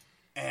combat.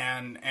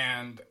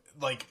 and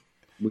like.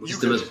 Which is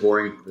the most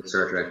boring for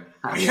Star Trek.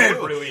 Yeah,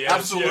 it really is.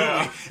 Absolutely.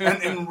 Yeah.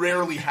 And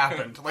rarely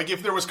happened. Like,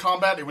 if there was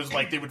combat, it was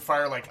like they would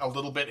fire like a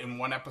little bit in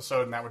one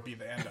episode, and that would be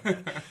the end of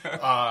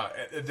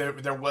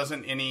it. There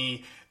wasn't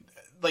any...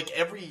 Like,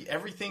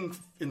 everything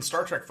in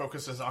Star Trek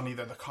focuses on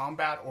either the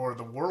combat or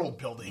the world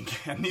building,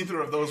 and neither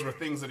of those were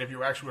things that, if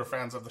you actually were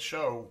fans of the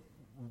show,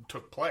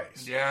 took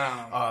place.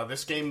 Yeah.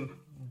 This game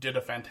did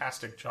a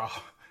fantastic job.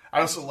 I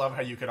also love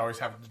how you could always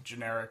have the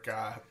generic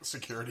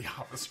security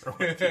officer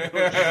with you.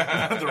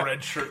 The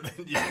red shirt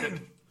that you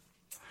could...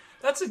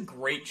 That's a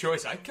great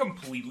choice. I'd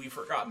completely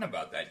forgotten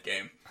about that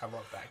game. I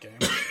love that game.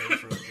 It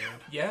was really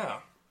good.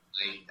 Yeah.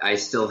 I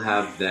still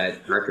have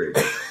that cartridge.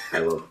 I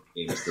love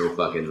the game so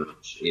fucking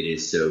much. It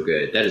is so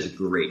good. That is a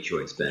great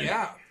choice, Ben.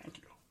 Yeah. Thank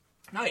you.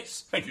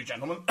 Nice. Thank you,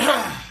 gentlemen.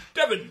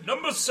 Devin,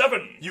 number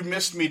 7. You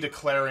missed me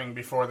declaring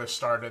before this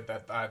started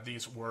that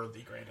these were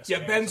the greatest Yeah,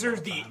 games Ben's of are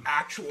all the time.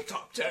 actual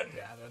top 10.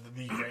 Yeah, they're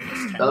the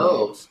greatest 10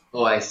 Oh, games.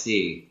 I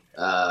see.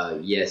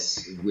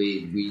 Yes,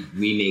 we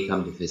may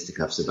come to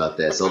fisticuffs about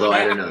this. Although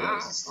I don't know, that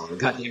was a solid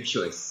goddamn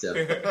choice. So,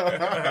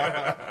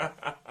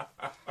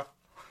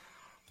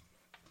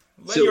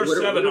 Lay your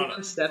 7 on what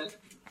it. 7?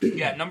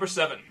 Yeah, number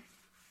 7.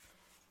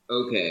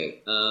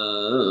 Okay.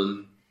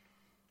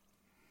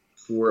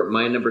 For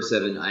my number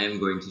 7, I am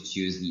going to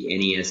choose the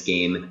NES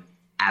game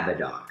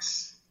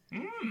Abadox. Do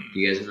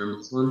you guys remember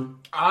this one?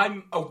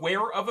 I'm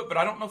aware of it, but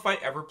I don't know if I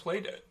ever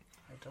played it.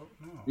 I don't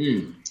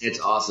know. It's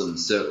awesome.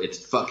 So it's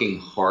fucking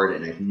hard,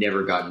 and I've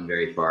never gotten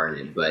very far in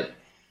it. But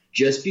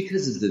just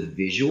because of the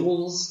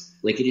visuals,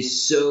 like, it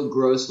is so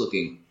gross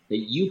looking that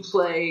you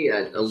play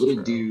a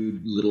little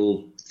dude,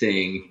 little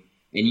thing,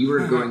 and you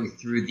are going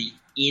through the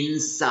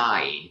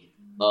inside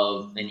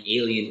of an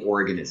alien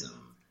organism.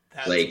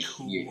 That's Like,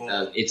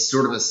 cool. it's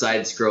sort of a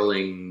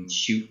side-scrolling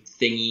shoot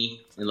thingy,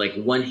 and like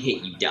one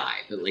hit you die,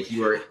 but like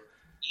you are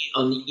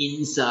on the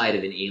inside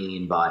of an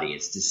alien body.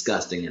 It's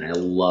disgusting, and I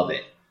love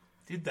it.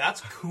 Dude,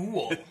 that's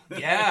cool.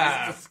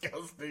 Yeah. It's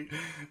disgusting.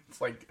 It's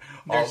like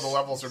all the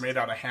levels are made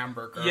out of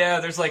hamburger.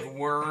 Yeah, there's like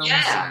worms.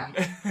 Yeah.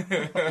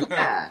 And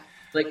Yeah,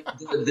 like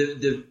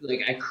the like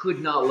I could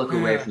not look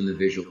away from the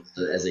visuals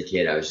as a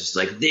kid. I was just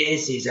like,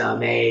 this is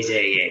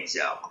amazing. It's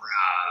so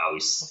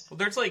gross. well,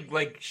 there's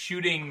like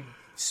shooting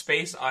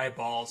space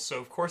eyeballs, so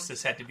of course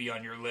this had to be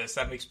on your list.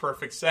 That makes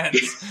perfect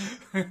sense.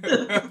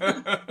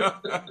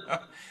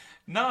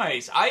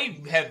 Nice. I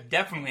have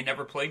definitely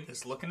never played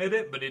this looking at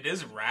it, but it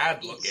is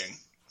rad looking.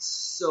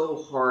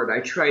 So hard. I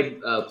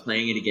tried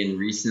playing it again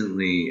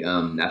recently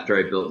after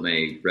I built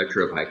my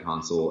RetroPie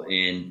console,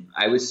 and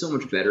I was so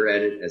much better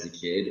at it as a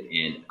kid,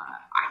 and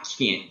I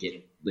can't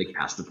get like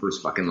past the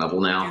first fucking level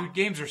now. Dude,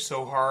 games are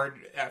so hard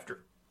after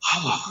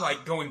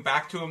like going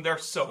back to them. They're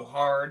so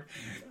hard.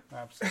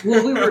 Absolutely.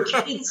 Well, we were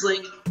kids.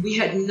 Like, we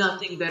had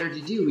nothing better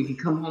to do. We could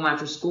come home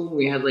after school.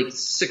 We had like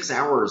 6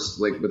 hours,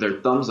 like with our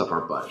thumbs up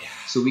our butt.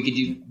 So we could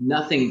do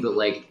nothing but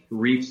like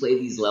replay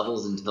these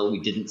levels until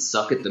we didn't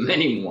suck at them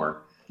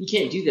anymore. You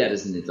can't do that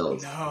as an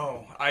adult.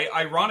 No.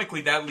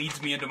 Ironically, that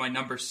leads me into my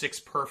number 6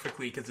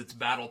 perfectly because it's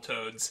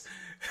Battletoads.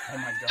 Oh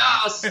my god.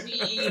 Ah,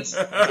 sweet.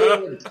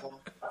 Good call.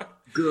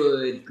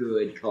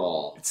 Good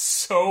call.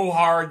 So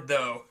hard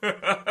though.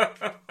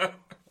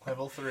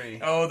 Level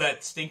 3. Oh,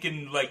 that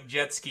stinking like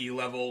jet ski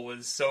level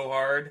was so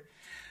hard.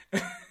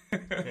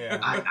 Yeah.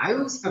 I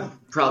always have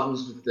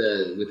problems with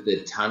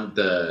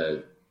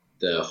the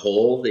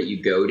hole that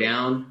you go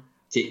down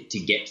to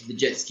get to the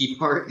jet ski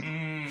part.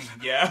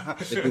 Yeah.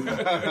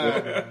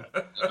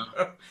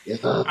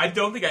 Yeah. I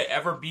don't think I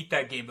ever beat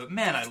that game, but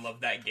man, I love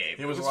that game.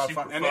 It was a lot of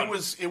super fun. And it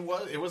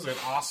was an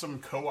awesome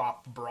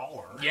co-op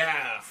brawler.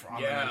 Yeah.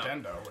 On the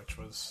Nintendo, which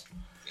was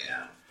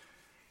Yeah.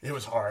 it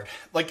was hard.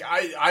 Like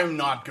I'm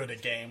not good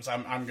at games.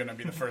 I'm gonna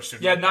be the first to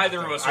Yeah, admit neither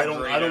that. of us are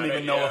great I don't at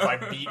even it, know yeah. if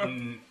I've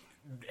beaten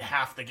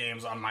half the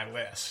games on my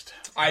list.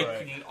 I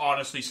But can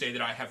honestly say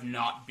that I have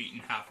not beaten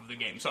half of the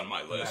games on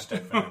my that list.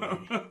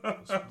 definitely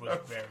was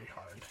very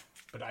hard.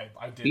 But I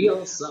did. We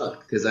all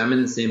suck because I'm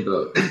in the same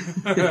boat.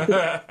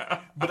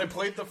 But I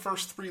played the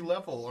first two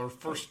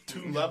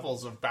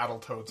levels of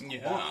Battletoads.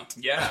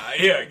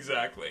 Yeah,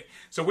 exactly.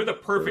 So we're the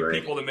perfect Right.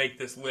 people to make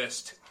this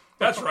list.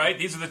 That's right.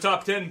 These are the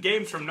top 10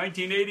 games from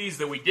 1980s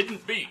that we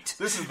didn't beat.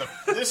 This is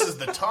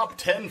the top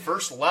 10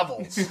 first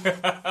levels.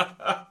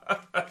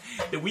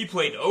 That we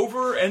played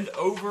over and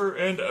over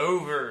and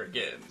over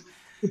again.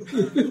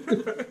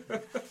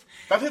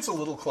 That hits a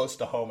little close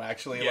to home,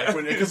 actually. Yeah.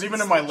 Because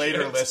even in my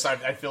later lists,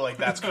 I feel like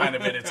that's kind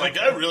of it. It's like,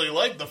 I really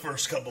like the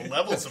first couple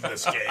levels of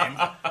this game.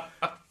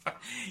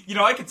 You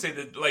know, I could say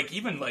that, like,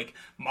 even, like,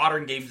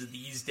 modern games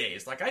these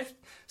days, like, I've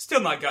still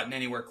not gotten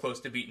anywhere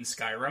close to beating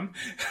Skyrim.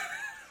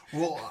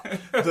 Well,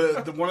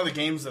 the one of the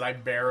games that I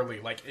barely,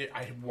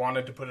 I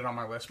wanted to put it on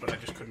my list, but I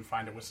just couldn't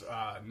find it, was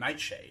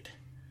Nightshade.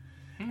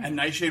 And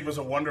Nightshade was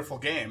a wonderful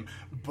game,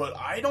 but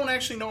I don't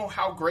actually know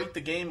how great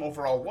the game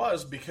overall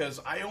was because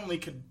I only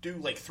could do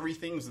like 3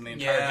 things in the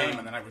entire game,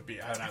 and then I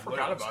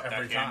forgot lose about that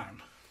every game.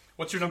 time.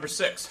 What's your number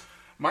 6?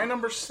 My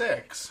number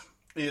 6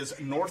 is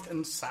North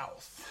and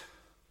South.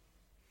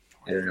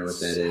 I don't know what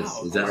that is.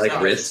 Wow. Is that Is like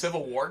that a Risk?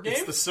 Civil War game?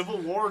 It's the Civil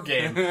War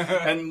game,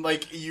 and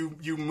like you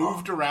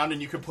moved around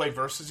and you could play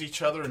versus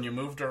each other, and you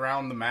moved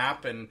around the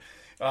map, and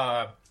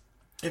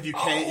if you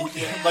came,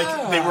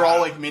 like they were all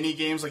like mini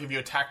games. Like if you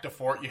attacked a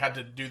fort, you had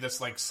to do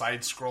this like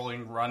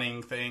side-scrolling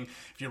running thing.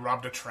 If you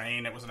robbed a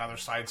train, it was another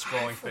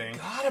side-scrolling thing.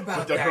 Forgot about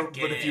But that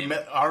game. But if you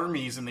met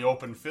armies in the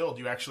open field,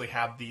 you actually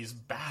had these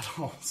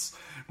battles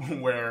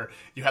where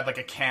you had like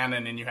a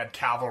cannon and you had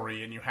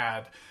cavalry and you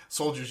had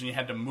soldiers and you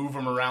had to move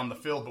them around the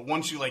field. But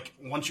once you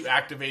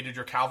activated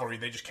your cavalry,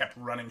 they just kept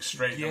running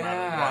straight no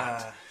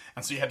matter what.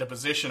 And so you had to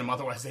position them,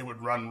 otherwise they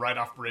would run right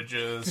off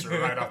bridges or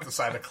right off the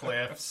side of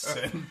cliffs.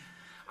 And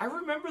I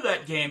remember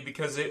that game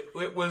because it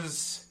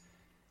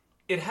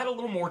had a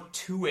little more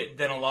to it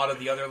than a lot of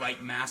the other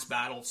like mass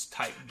battles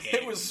type games.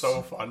 it was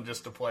so fun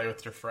just to play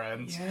with your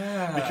friends.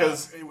 Yeah.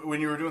 Because when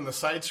you were doing the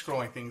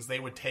side-scrolling things, they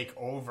would take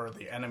over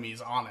the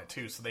enemies on it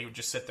too. So they would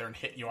just sit there and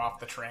hit you off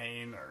the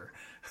train or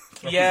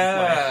it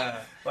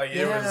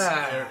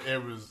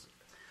was.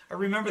 I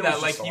remember It that,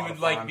 was like, just a you lot would,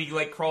 of like, fun. be,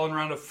 like, crawling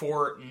around a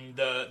fort, and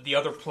the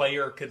other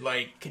player could,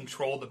 like,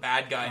 control the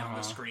bad guy on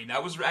the screen.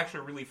 That was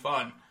actually really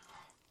fun.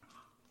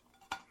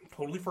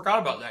 Totally forgot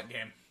about that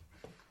game.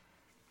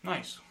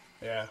 Nice.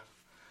 Yeah.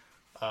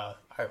 I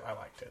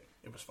liked it.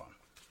 It was fun.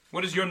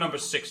 What is your number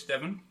 6,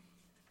 Devin?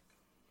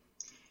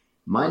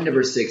 My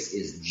number 6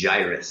 is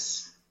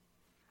Gyrus.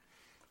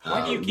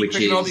 Why do you keep which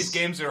picking all is- these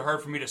games that are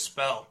hard for me to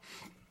spell?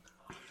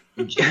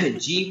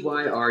 Gyruss.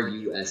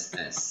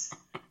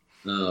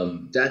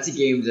 That's a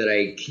game that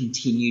I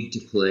continued to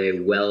play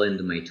well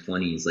into my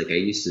 20s. Like, I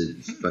used to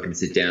fucking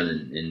sit down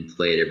and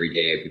play it every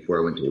day before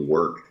I went to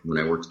work, when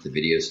I worked at the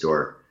video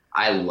store.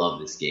 I love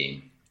this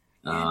game.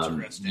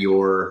 Interesting.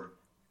 You're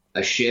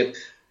a ship,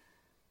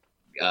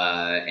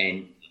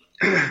 and...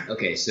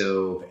 okay,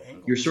 so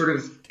you're sort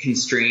of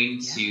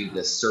constrained to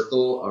the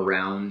circle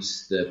around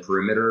the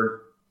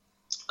perimeter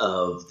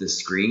of the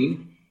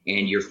screen,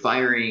 and you're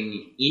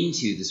firing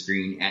into the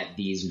screen at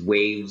these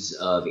waves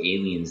of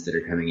aliens that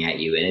are coming at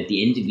you. And at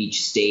the end of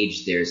each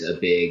stage, there's a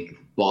big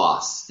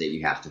boss that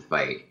you have to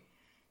fight.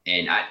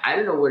 And I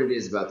don't know what it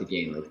is about the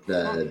game. Like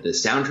the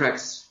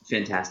soundtrack's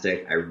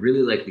fantastic. I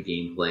really like the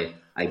gameplay.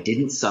 I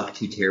didn't suck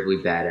too terribly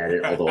bad at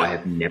it, although I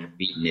have never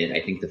beaten it.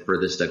 I think the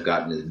furthest I've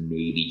gotten is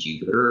maybe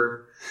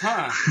Jupiter.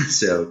 Huh.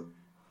 So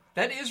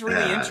That is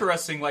really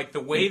interesting, like,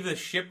 the way the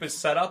ship is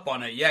set up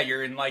on it. Yeah,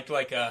 you're in, like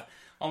a...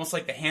 almost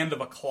like the hand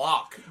of a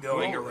clock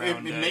going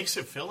around it makes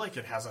it feel like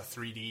it has a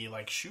 3D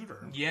like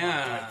shooter.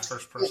 Yeah. Like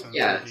first person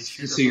 3D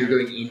shooter. So you're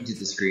vibe. going into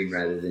the screen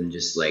rather than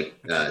just like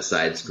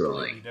side Completely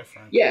scrolling.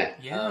 different. Yeah.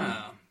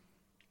 Yeah.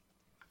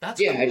 That's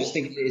Yeah, cool. I just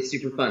think it's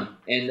super fun.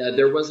 And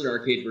there was an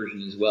arcade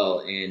version as well,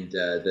 and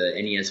the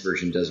NES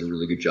version does a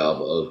really good job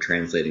of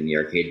translating the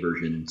arcade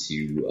version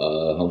to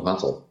home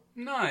console.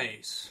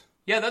 Nice.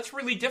 Yeah, that's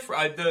really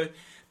different.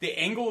 The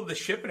angle of the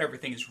ship and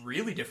everything is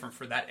really different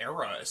for that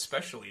era,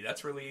 especially.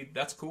 That's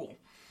cool.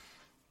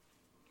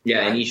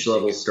 Yeah, and each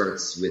level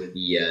starts with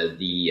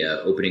the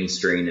opening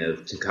strain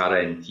of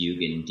Toccata and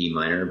Fugue in D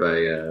minor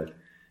by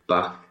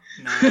Bach.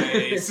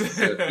 Nice.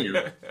 So, you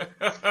know.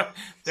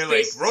 They're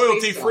like, Space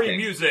royalty-free talking.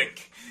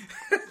 music.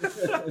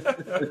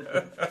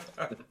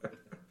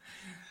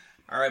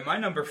 All right, my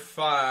number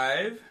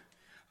 5,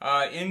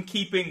 in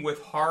keeping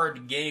with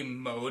hard game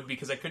mode,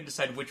 because I couldn't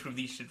decide which of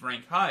these should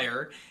rank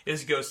higher,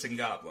 is Ghosts and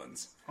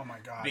Goblins. Oh my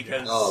god.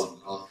 Because-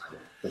 Oh,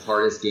 the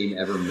hardest game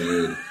ever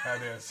made.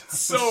 That is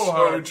So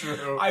hard.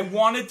 true. I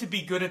wanted to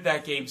be good at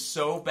that game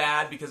so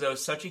bad because I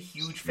was such a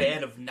huge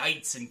fan of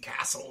knights and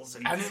castles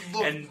and And it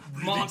looked really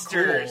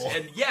monsters. cool.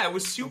 And yeah, it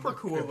was super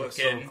cool It was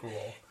looking. so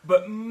cool.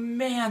 But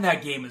man,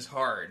 that game is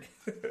hard.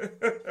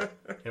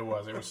 It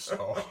was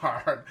so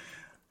hard.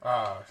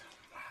 But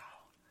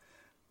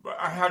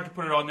I had to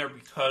put it on there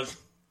because,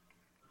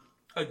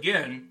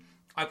 again,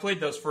 I played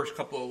those first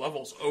couple of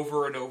levels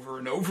over and over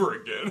and over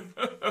again.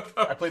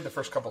 I played the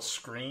first couple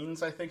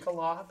screens, I think, a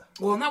lot.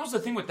 Well, and that was the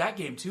thing with that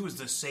game, too, is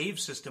the save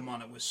system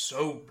on it was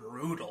so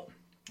brutal.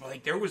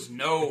 Like, there was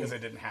no... Because I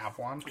didn't have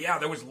one. Yeah,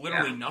 there was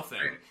literally Yeah.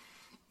 nothing.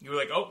 You were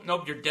like, oh,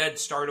 nope, you're dead,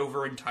 start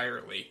over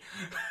entirely.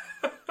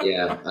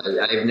 Yeah,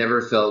 I've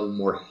never felt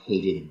more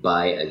hated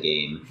by a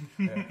game.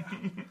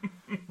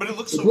 But it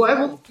looks so Why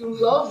cool. won't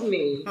you love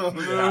me?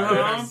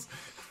 Yeah, it is.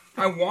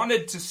 I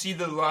wanted to see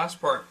the last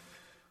part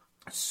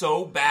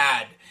so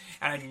bad,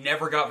 and I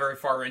never got very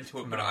far into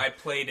it, but I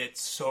played it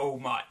so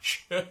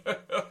much.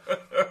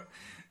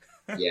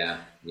 Yeah.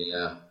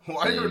 Well,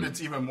 I heard Same.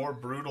 it's even more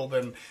brutal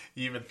than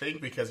you even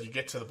think because you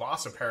get to the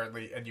boss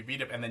apparently and you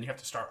beat him and then you have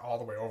to start all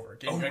the way over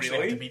again. Oh, You actually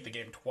really? have to beat the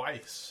game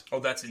twice. Oh,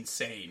 that's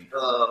insane.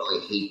 Oh,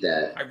 I hate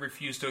that. I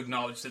refuse to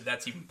acknowledge that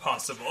that's even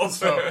possible.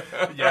 So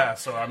yeah,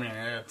 so I mean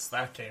it's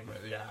that game,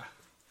 but yeah.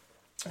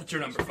 What's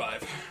your number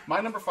 5? My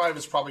number 5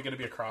 is probably going to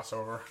be a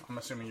crossover. I'm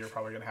assuming you're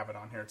probably going to have it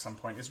on here at some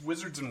point. Is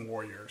Wizards and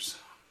Warriors.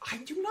 I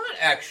do not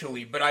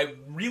actually, but I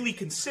really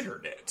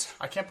considered it.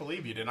 I can't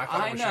believe you didn't. I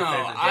thought I it was know. your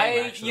favorite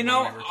game. Actually, when we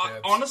were kids.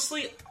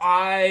 Honestly,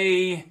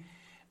 I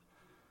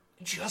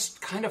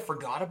just kind of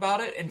forgot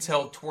about it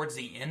until towards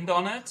the end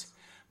on it.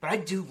 But I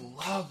do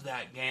love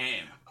that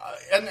game.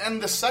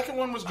 And the second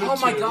one was good, Oh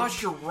my too.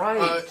 gosh, you're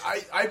right.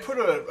 I put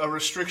a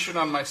restriction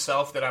on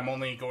myself that I'm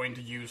only going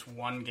to use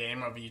one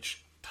game of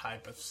each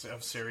type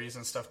of series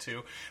and stuff,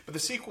 too. But the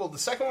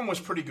second one was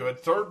pretty good.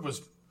 Third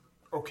was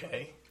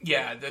okay.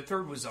 Yeah, the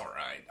third was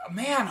alright.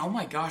 Man, oh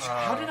my gosh,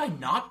 how did I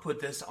not put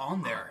this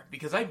on there?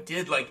 Because I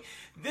did,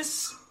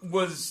 this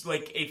was,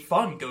 a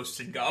fun Ghosts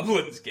and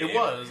Goblins game. It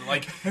was,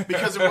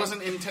 because it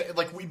wasn't,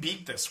 we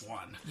beat this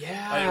one.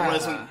 Yeah. It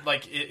wasn't,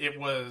 it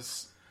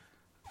was...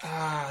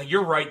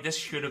 You're right, this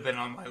should have been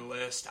on my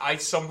list. I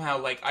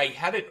somehow,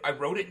 I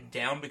wrote it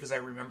down because I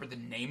remember the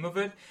name of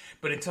it,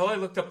 but until I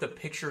looked up the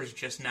pictures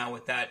just now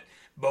with that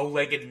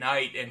bow-legged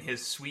knight and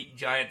his sweet,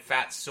 giant,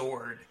 fat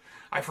sword...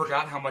 I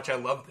forgot how much I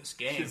love this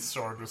game. His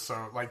sword was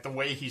so... the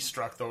way he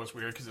struck, though, was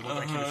weird, because it looked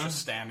like he was just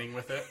standing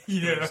with it.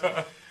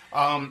 Yeah.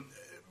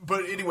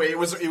 But anyway, it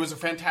was a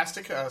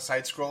fantastic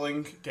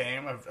side-scrolling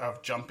game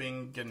of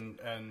jumping, and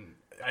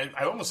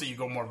I almost say you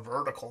go more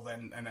vertical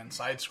and then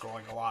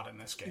side-scrolling a lot in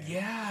this game.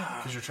 Yeah.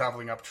 Because you're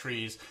traveling up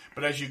trees.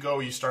 But as you go,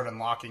 you start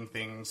unlocking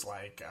things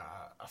like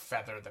a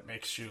feather that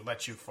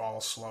lets you fall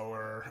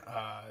slower,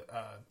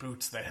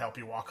 boots that help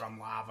you walk on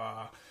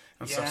lava,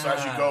 and stuff. So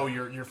as you go,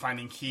 you're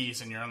finding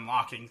keys and you're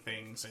unlocking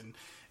things, and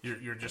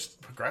you're just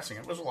progressing.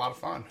 It was a lot of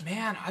fun.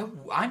 Man,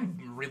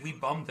 I'm really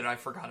bummed that I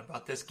forgot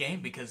about this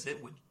game because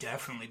it would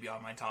definitely be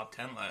on my top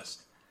 10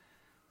 list.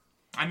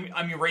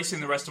 I'm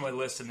erasing the rest of my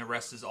list, and the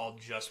rest is all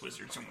just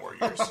Wizards and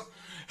Warriors.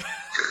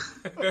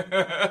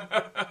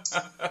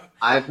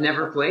 I've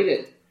never played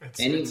it.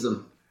 Any of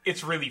them.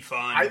 It's really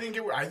fun. I think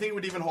it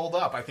would even hold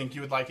up. I think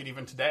you would like it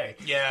even today.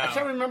 Yeah. I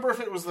can't remember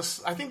if it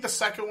was I think the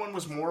second one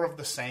was more of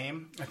the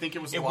same. I think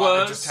it was it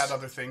just had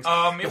other things.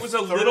 It was a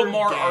little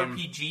more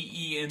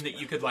RPG-y in that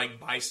you could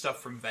buy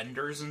stuff from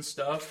vendors and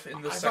stuff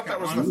in the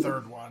second one. I thought that was the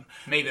third one.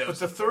 Maybe it was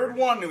the third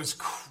one, it was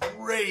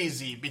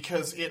crazy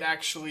because it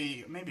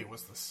actually... Maybe it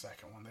was the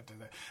second one that did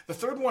that. The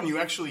third one, you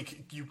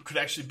could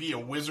actually be a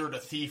wizard, a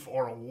thief,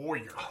 or a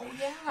warrior. Oh,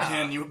 yeah.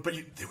 And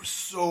it was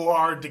so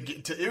hard to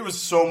get to... It was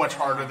so much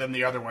harder than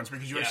the other ones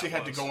because you actually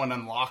had to go and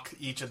unlock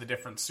each of the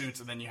different suits,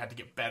 and then you had to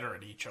get better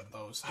at each of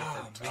those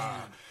different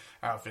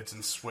outfits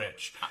and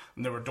switch.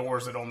 And there were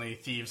doors that only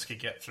thieves could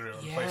get through,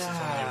 and places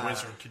only a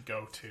wizard could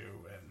go to.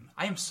 And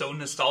I am so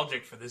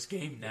nostalgic for this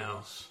game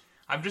now.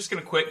 I'm just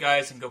going to quit,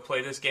 guys, and go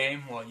play this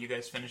game while you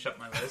guys finish up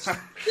my list.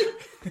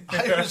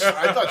 I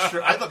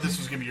thought this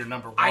was going to be your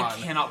number one. I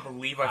cannot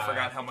believe I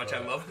forgot how much I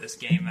love this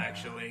game,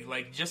 actually.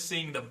 Just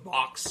seeing the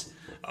box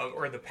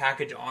or the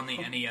package on the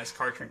NES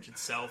cartridge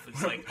itself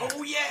is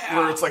oh yeah!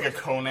 Where it's like a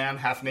Conan,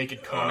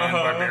 half-naked Conan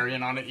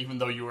barbarian on it, even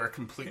though you were a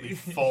completely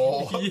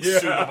full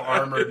suit of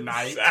armored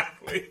knight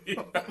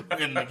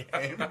in the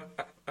game.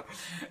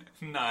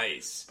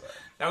 Nice.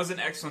 That was an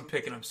excellent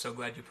pick, and I'm so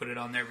glad you put it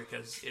on there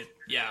because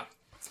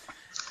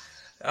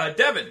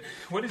Devin,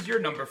 what is your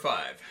number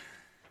 5?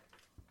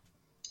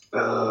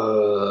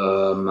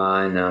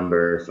 My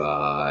number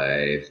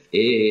 5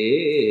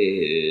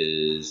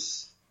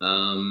 is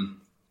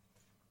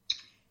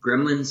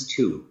Gremlins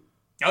 2.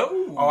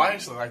 Oh, I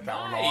actually like that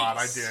one a lot.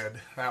 I did.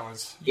 That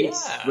was...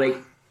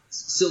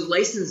 So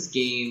licensed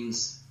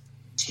games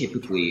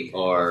typically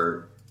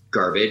are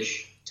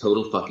garbage,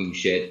 total fucking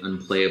shit,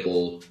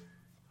 unplayable,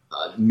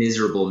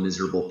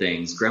 miserable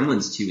things.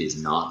 Gremlins 2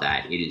 is not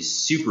that. It is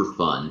super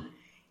fun.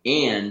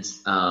 And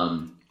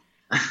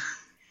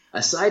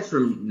aside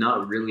from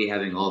not really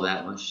having all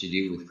that much to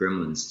do with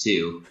Gremlins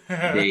 2,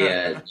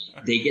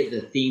 they get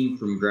the theme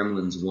from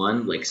Gremlins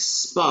 1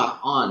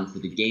 spot on for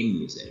the game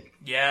music.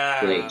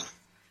 Yeah.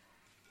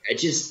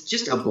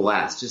 Just a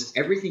blast. Just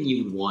everything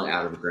you would want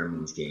out of a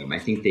Gremlins game. I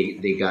think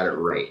they got it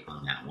right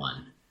on that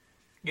one.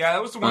 Yeah,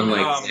 that was the one.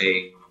 Unlike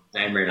say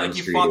Nightmare on Elm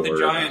Street, you fought the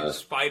giant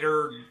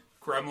spider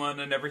gremlin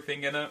and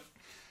everything in it.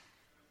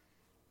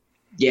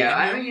 Yeah,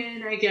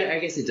 I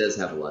guess it does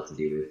have a lot to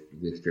do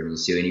with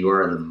Gremlins 2, and you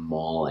are in the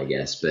mall, I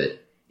guess, but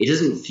it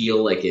doesn't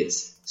feel like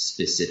it's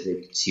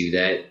specific to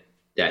that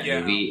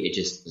movie. It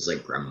just is like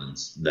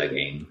Gremlins, the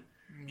game.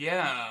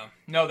 Yeah.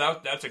 No,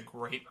 that's a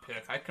great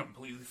pick. I'd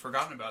completely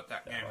forgotten about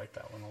that game. I like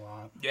that one a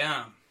lot.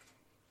 Yeah.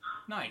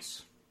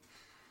 Nice.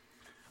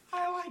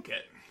 I like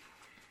it.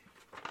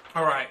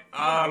 All right.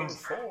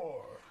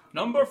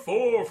 Number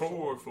four.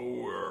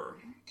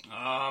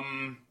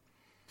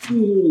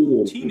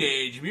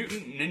 Teenage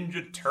Mutant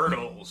Ninja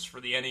Turtles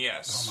for the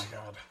NES. Oh my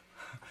god.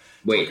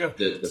 Wait,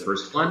 the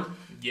first one?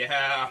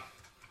 Yeah.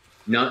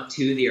 Not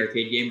the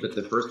arcade game, but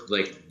the first,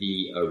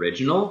 the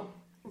original?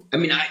 I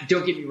mean,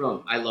 don't get me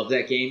wrong. I love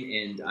that game,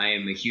 and I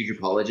am a huge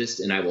apologist,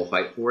 and I will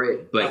fight for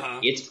it,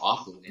 but it's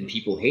awful, and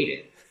people hate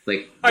it.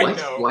 What?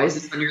 Why is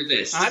this on your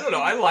list? I don't know.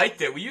 I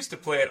liked it. We used to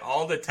play it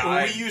all the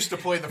time. We used to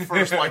play the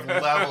first level of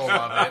it.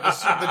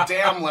 The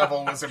damn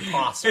level was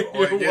impossible.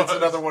 It's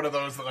another one of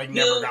those that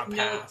never got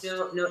passed.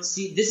 No.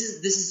 See, this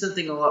is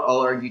something I'll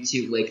argue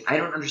too. I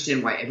don't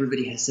understand why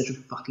everybody has such a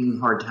fucking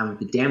hard time with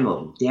the damn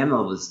level. Damn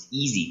level is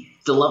easy.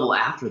 The level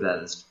after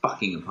that is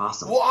fucking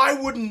impossible. Well, I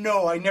wouldn't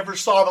know. I never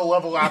saw the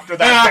level after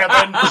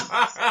that,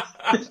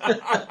 Devin.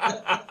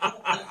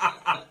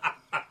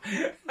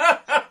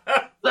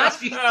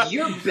 because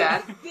you're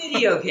bad at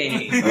video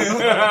games.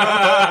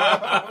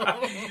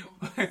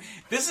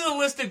 This is a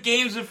list of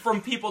games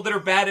from people that are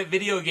bad at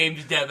video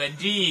games, Devin.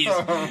 Jeez.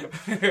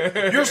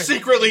 You're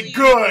secretly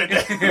good.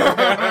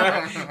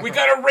 We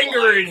got a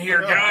ringer in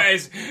here,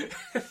 guys.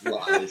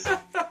 Lies.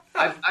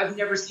 I've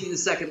never seen the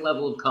second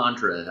level of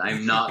Contra.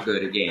 I'm not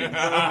good at games.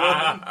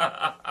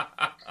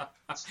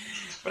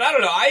 But I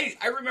don't know. I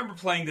remember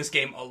playing this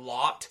game a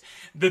lot.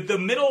 The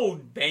middle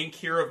bank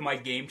here of my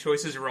game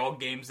choices are all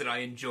games that I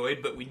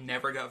enjoyed, but we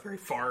never got very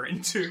far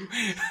into.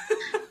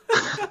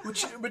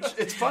 which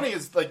it's funny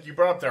is like you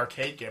brought up the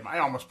arcade game. I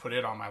almost put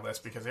it on my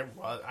list because it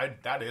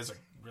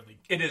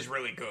is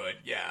really good.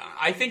 Yeah,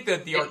 I think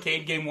that the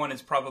arcade game one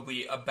is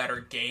probably a better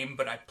game,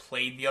 but I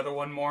played the other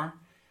one more.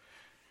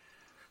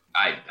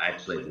 I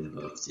played them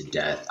both to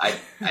death.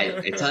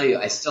 I tell you,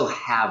 I still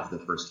have the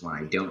first one.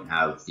 I don't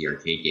have the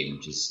arcade game,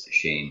 which is a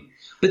shame.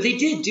 But they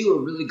did do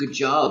a really good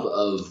job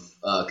of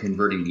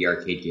converting the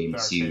arcade game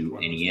to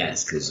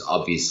NES, because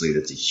obviously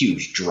that's a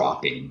huge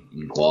drop in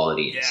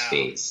quality and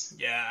space.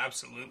 Yeah,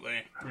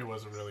 absolutely. It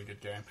was a really good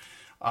game.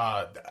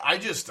 I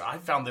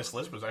found this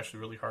list was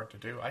actually really hard to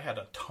do. I had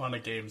a ton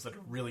of games that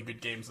are really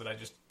good games that I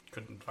just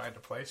couldn't find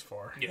a place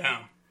for.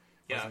 Yeah.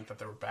 It wasn't that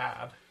they were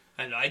bad.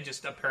 And I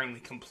just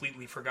apparently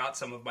completely forgot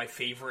some of my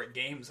favorite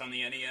games on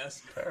the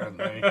NES.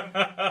 Apparently.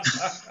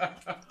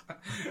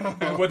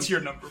 What's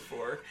your number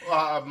 4?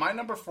 My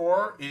number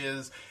 4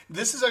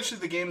 this is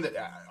actually the game that,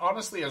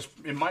 honestly,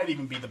 it might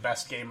even be the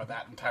best game of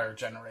that entire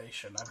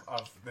generation.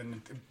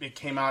 It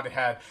came out, it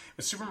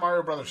was Super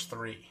Mario Bros.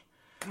 3.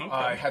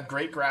 Okay. It had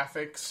great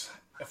graphics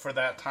for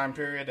that time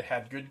period. It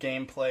had good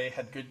gameplay,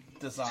 had good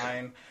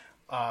design.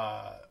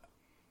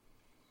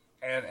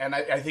 And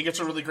I think it's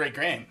a really great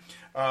game.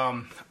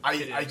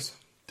 It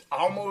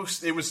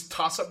was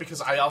toss-up because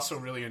I also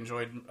really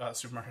enjoyed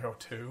Super Mario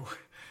 2.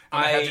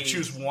 I had to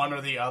choose one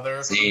or the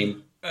other.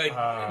 Same.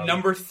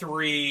 Number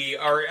 3,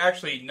 or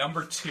actually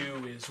number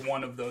 2 is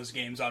one of those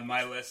games on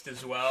my list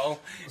as well.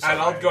 And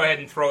I'll go ahead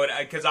and throw it,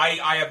 because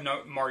I have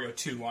Mario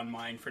 2 on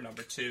mine for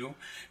number 2.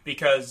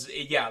 Because,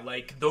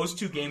 those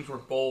two games were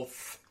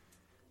both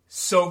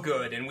so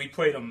good, and we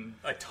played them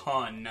a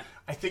ton.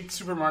 I think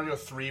Super Mario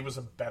 3 was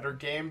a better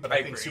game, but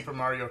I think Super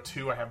Mario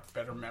 2 I have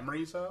better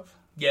memories of.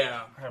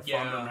 Yeah. I have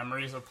fonder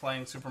memories of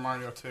playing Super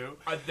Mario 2.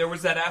 There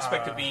was that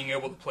aspect of being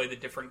able to play the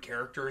different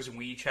characters, and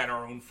we each had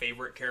our own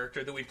favorite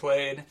character that we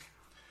played.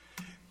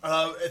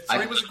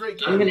 3 was a great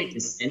game. I'm going to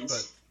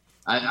dissent.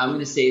 I'm going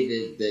to say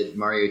that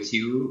Mario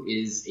 2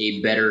 is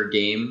a better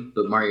game,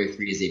 but Mario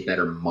 3 is a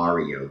better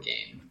Mario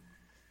game.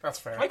 That's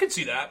fair. I could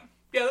see that.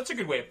 Yeah, that's a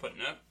good way of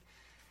putting it.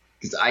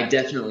 Because I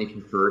definitely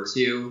prefer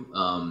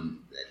to.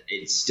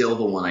 It's still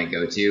the one I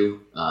go to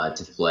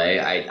play.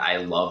 I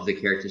love the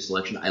character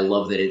selection. I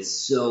love that it's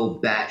so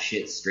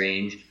batshit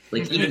strange.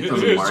 Like, even from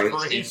the Mario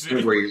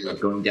standpoint, where you're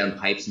going down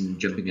pipes and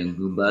jumping on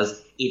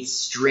Goombas, it's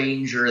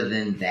stranger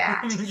than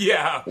that.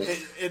 Yeah.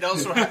 It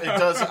does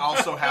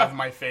also have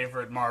my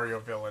favorite Mario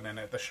villain in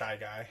it, the Shy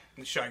Guy.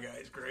 The Shy Guy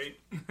is great.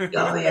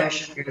 Oh yeah,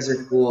 Shy Guys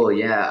are cool.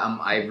 Yeah,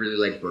 I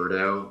really like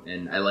Birdo,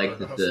 and I like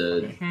that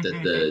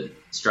the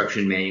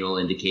instruction manual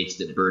indicates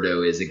that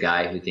Birdo is a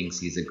guy who thinks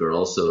he's a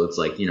girl, so it's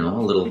like, a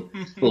little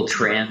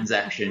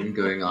transaction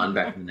going on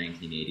back in the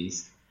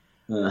 1980s.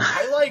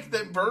 I like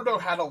that Birdo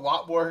had a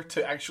lot more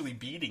to actually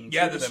beating.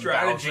 Yeah, the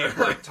strategy of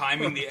like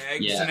timing the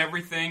eggs and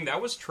everything,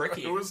 that was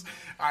tricky. It was.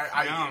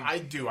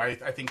 I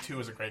think 2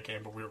 is a great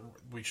game, but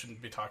we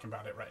shouldn't be talking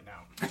about it right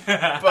now.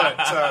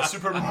 But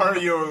Super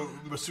Mario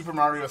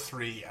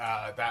 3,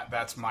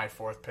 that's my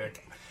 4th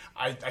pick.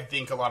 I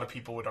think a lot of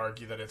people would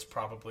argue that it's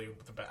probably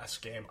the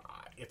best game.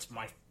 It's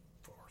my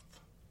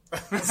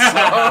 4th. So,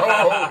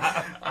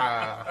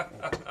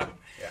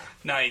 yeah,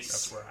 nice.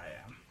 That's where I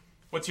am.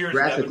 What's yours?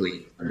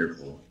 Graphically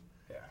wonderful.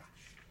 Yeah.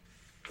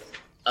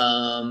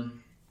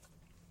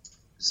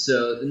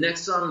 So the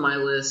next on my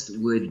list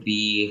would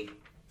be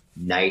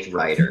Knight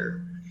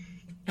Rider.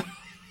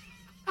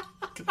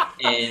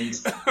 And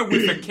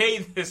with a K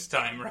this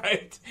time,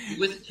 right?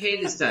 With a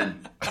K this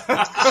time.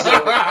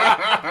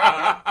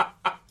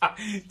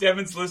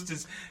 Devin's list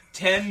is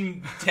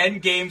 10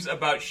 games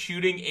about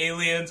shooting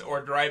aliens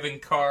or driving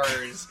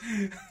cars.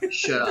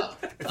 Shut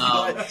up.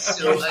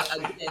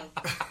 Again,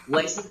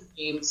 licensed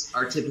games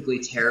are typically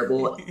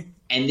terrible,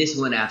 and this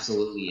one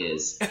absolutely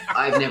is.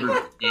 I've never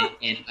played it,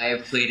 and I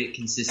have played it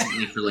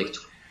consistently for like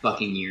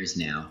fucking years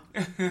now.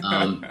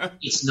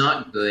 It's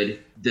not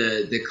good.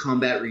 The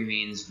combat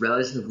remains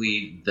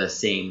relatively the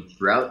same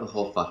throughout the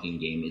whole fucking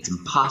game. It's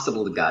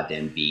impossible to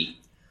goddamn beat,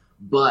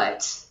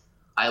 but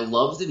I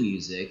love the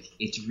music.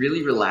 It's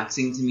really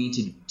relaxing to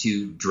me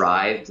to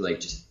drive, like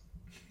just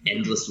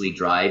endlessly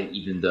drive,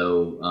 even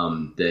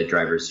though the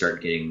drivers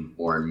start getting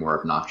more and more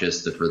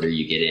obnoxious the further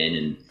you get in,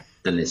 and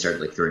then they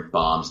start like throwing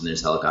bombs and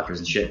there's helicopters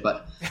and shit.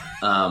 But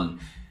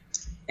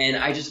and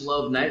I just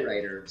love Knight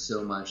Rider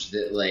so much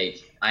that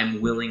like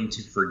I'm willing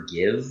to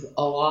forgive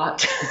a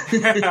lot,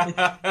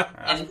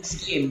 and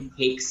this game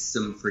takes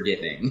some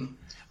forgiving.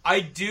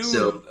 I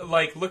do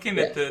like looking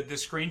at the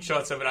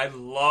screenshots of it. I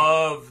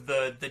love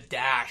the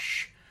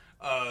dash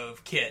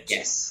of kits.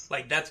 Yes.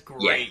 Like, that's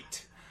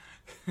great.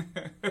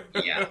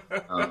 Yeah.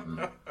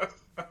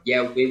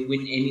 Yeah,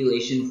 when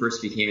emulation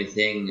first became a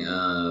thing,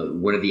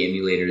 one of the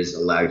emulators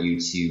allowed you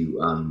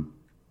to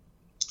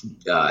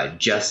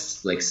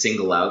just like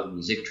single out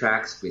music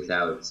tracks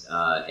without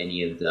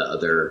any of the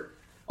other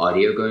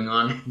audio going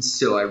on.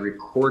 So I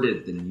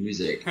recorded the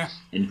music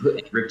and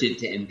ripped it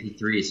to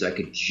MP3 so I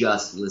could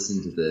just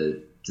listen to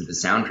the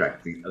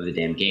soundtrack of the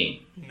damn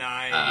game.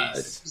 Nice.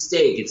 To this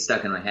day, it gets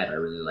stuck in my head. I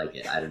really like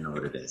it. I don't know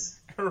what it is.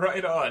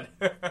 Right on.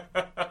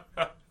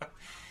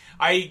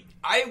 I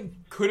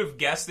could have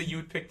guessed that you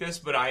would pick this,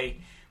 but I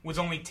was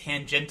only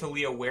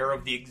tangentially aware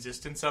of the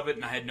existence of it,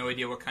 and I had no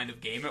idea what kind of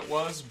game it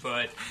was.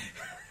 But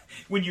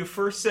when you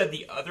first said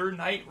the other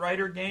Knight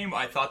Rider game,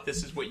 I thought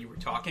this is what you were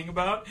talking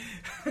about.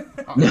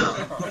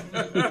 No.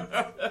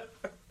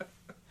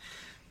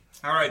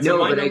 All right, so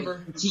no, my but number... I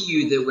guarantee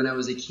you that when I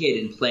was a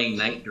kid and playing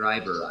Night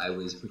Driver, I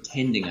was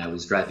pretending I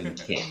was driving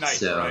kits.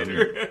 Knight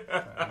Rider.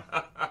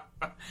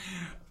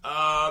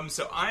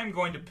 So I'm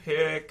going to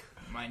pick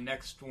my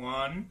next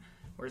one.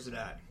 Where's it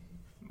at?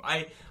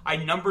 I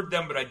numbered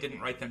them, but I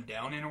didn't write them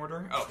down in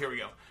order. Oh, here we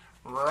go.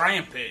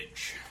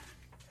 Rampage.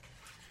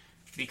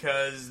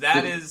 Because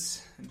that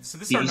is... So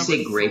this is our Did you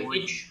number say 3.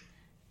 Grapage?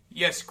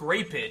 Yes,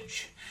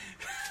 Grapage.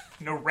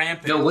 No,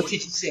 Rampage. No, what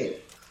did you say?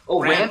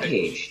 Oh,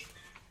 Rampage.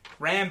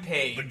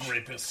 Rampage. The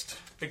grapist.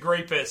 The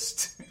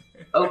Grapist.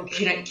 Oh,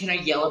 can I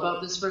yell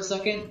about this for a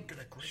second?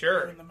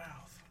 Sure. In the mouth.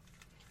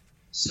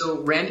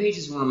 So, Rampage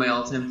is one of my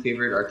all-time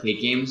favorite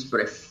arcade games, but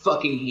I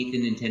fucking hate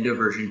the Nintendo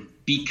version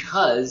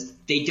because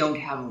they don't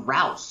have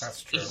Ralph.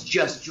 That's true. It's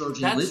just George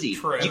and That's Lizzie.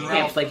 true. You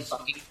can't play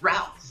fucking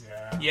Ralph.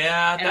 Yeah.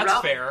 Yeah, And that's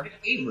Ralph fair. is my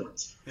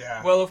favorite.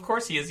 Yeah. Well, of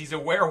course he is. He's a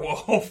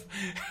werewolf.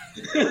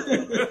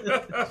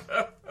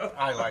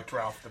 I liked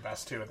Ralph the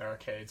best too in the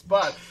arcades,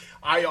 but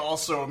I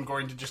also am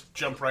going to just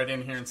jump right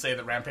in here and say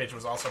that Rampage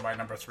was also my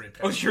number 3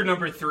 pick. Oh, it's your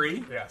number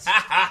 3? Yes.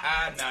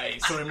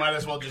 Nice. So we might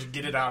as well just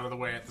get it out of the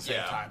way at the same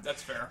Yeah, time.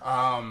 that's fair.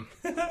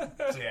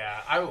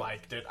 Yeah, I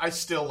liked it. I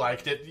still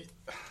liked it.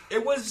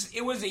 It was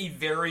a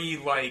very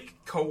like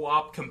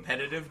co-op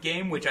competitive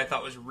game, which I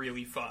thought was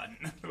really fun.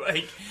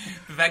 Like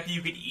the fact that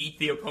you could eat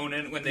the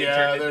opponent when they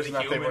turned into there's the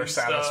nothing human more and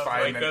stuff,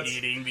 satisfying like, than that's-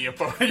 eating the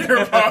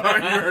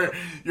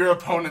your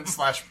opponent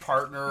 /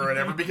 partner or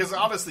whatever, because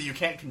obviously you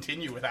can't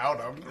continue without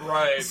them.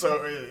 Right.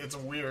 So it's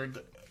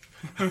weird.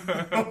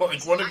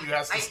 Like one of you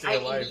has to stay I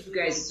alive. hate you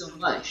guys so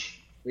much.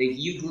 Like,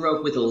 you grew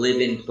up with a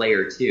live-in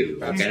player, too.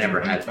 Like, That's I never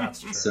true. had That's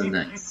that. true. So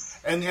nice.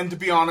 And to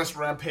be honest,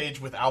 Rampage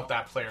without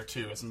that player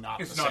too is not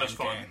It's the not same as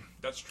fun. game.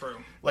 That's true.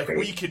 Like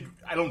we could,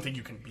 I don't think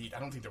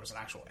there was an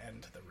actual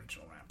end to the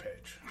original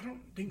Rampage. I don't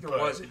think there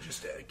But, was. It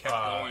just kept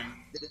going.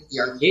 The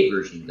arcade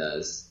version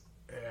does.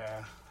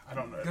 Yeah, I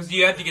don't know. Because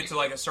you had to get to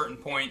like a certain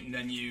point, and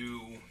then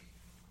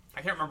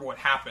I can't remember what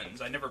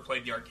happens. I never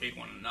played the arcade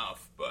one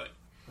enough, but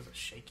Was it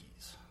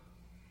Shakey's?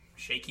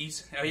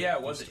 Shakey's? Oh yeah,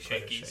 it was Used at to play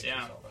at Shakey's.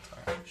 Yeah, all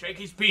the time.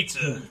 Shakey's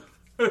Pizza.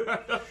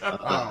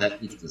 That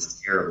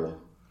pizza's terrible.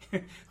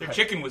 Their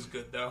chicken was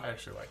good though. I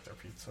actually like their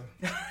pizza.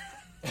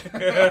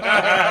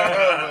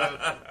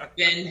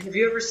 Ben, have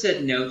you ever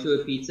said no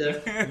to a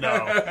pizza?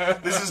 No,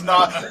 this is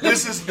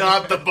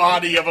not the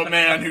body of a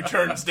man who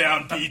turns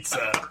down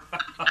pizza.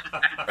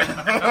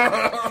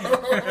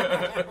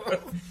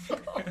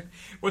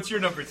 What's your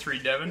number 3,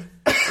 Devin?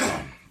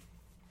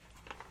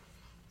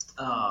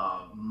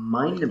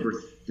 My number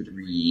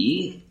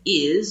 3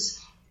 is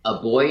A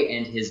Boy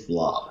and His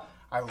Blob.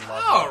 I love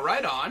Oh, it.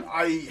 right on.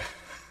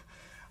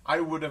 I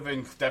would have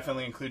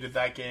definitely included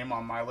that game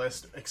on my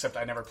list, except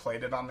I never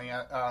played it on the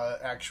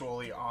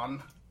actually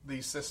on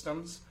these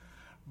systems.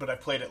 But I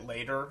played it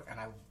later, and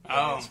I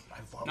love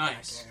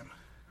nice.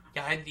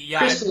 that game.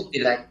 Chris told me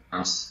that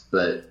counts,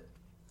 but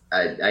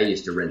I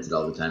used to rent it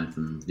all the time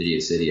from Video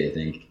City, I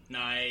think.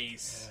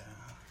 Nice.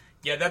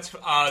 Yeah, that's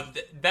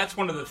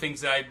one of the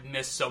things that I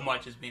miss so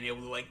much is being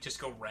able to like just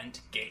go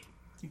rent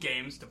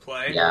games to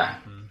play. Yeah.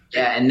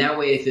 Yeah, and that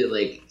way if it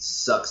like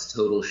sucks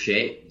total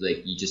shit,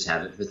 like you just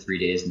have it for 3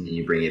 days and then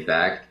you bring it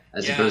back.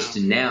 As opposed to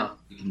now,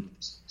 you can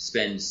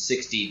spend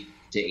 $60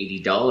 to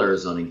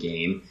 $80 on a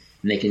game,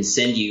 and they can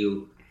send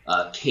you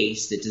a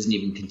case that doesn't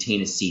even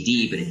contain a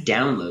CD, but a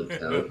download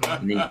code,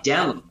 and then you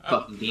download the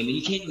fucking game, and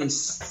you can't even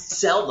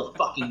sell the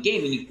fucking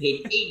game, and you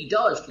paid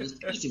 $80 for this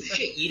piece of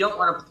shit you don't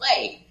want to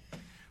play.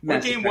 What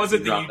Mass game Effect, was it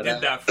that drop you it did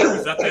out. that for?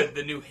 Was that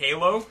the new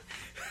Halo?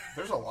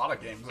 There's a lot of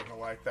games that are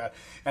like that.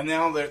 And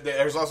now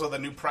there's also the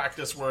new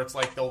practice where it's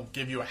like they'll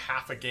give you a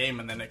half a game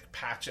and then they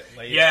patch it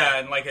later. Yeah,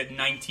 and like a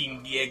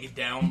 19 gig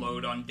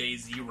download on day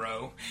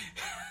 0.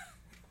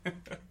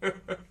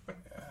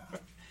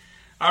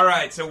 All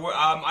right, so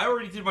I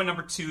already did my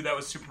number 2. That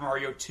was Super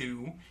Mario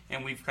 2,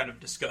 and we've kind of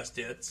discussed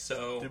it.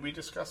 So, Did we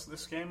discuss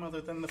this game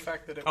other than the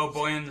fact that it oh, was...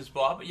 Boy and His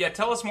Blob. Yeah,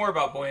 tell us more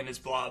about Boy and His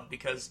Blob,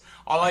 because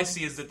all I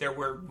see is that there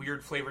were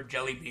weird flavored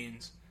jelly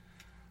beans.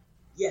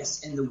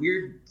 Yes, and the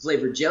weird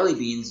flavored jelly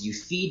beans you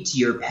feed to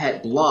your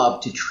pet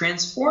Blob to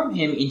transform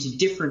him into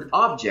different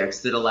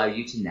objects that allow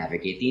you to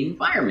navigate the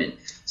environment.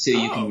 So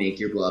you can make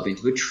your Blob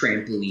into a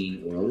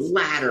trampoline or a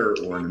ladder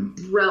or an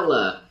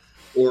umbrella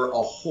or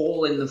a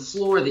hole in the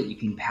floor that you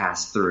can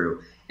pass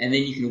through. And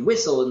then you can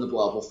whistle and the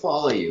Blob will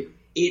follow you.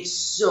 It's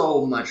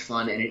so much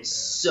fun, and it's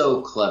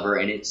so clever,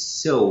 and it's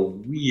so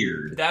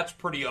weird. That's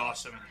pretty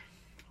awesome.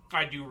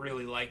 I do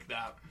really like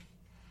that.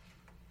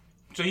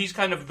 So he's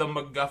kind of the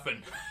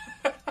MacGuffin.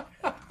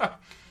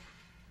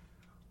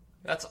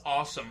 That's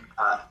awesome.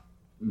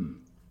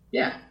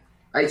 Yeah.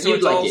 So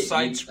it's all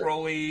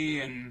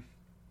side-scrolly, and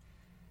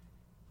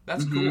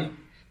that's cool.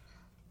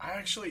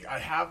 I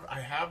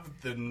have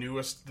the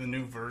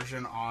new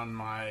version on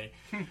my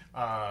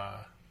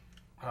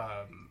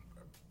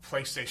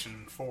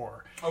PlayStation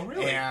 4. Oh,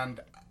 really? And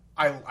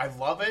I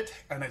love it,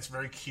 and it's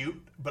very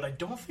cute, but I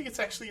don't think it's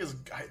actually as,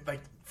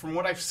 like, from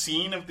what I've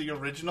seen of the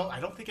original, I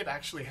don't think it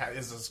actually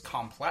is as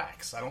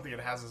complex. I don't think it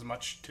has as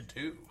much to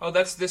do. Oh,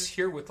 that's this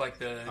here with, like,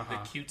 the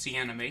cutesy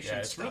animation.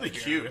 Yeah, it's stuff really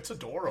here. cute. It's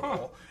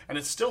adorable, and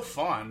it's still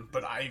fun,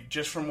 but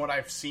just from what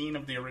I've seen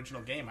of the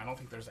original game, I don't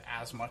think there's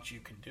as much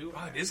you can do.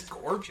 Oh, it is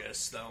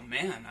gorgeous, though.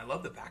 Man, I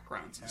love the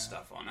backgrounds and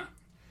stuff on it.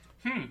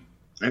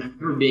 I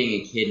remember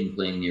being a kid and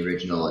playing the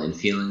original and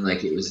feeling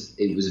like it was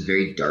a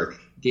very dark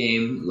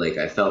game. Like,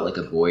 I felt like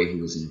a boy who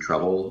was in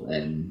trouble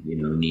and,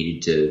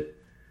 needed to...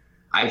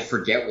 I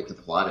forget what the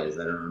plot is.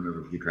 I don't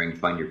remember if you're trying to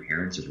find your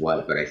parents or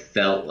what, but I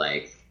felt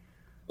like,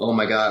 oh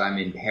my god, I'm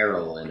in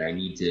peril and I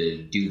need to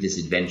do this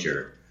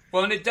adventure.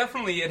 Well, and it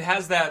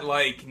has that,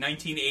 like,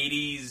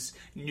 1980s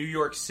New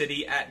York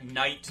City at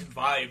night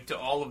vibe to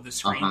all of the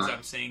screens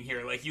I'm seeing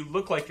here. Like, you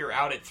look like you're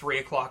out at 3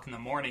 o'clock in the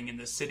morning in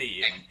the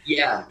city.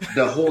 Yeah,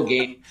 the whole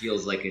game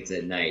feels like it's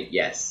at night,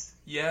 yes.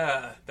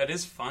 Yeah, that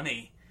is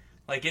funny.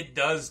 Like, it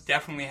does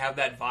definitely have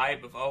that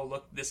vibe of, oh,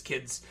 look, this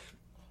kid's...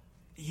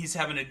 He's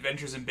having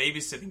adventures in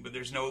babysitting, but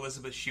there's no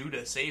Elizabeth Shue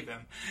to save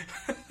him.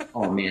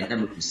 Oh, man, that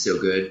movie's so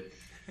good.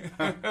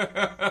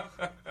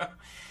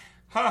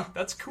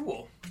 That's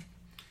cool.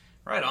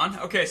 Right on.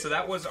 Okay, so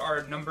that was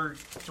our number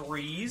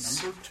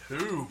threes.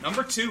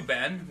 Number two,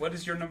 Ben. What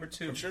is your number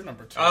two? What's your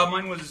number two?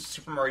 Mine was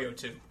Super Mario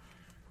 2.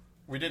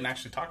 We didn't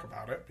actually talk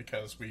about it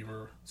because we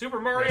were... Super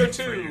Mario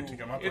 2! To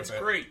come up it's with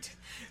it. Great.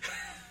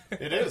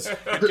 It is.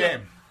 Good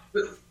game.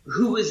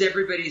 Who was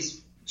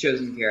everybody's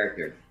chosen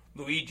character?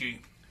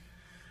 Luigi.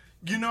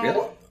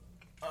 Really?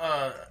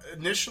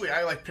 Initially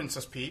I liked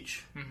Princess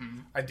Peach.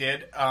 I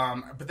did.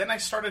 But then I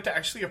started to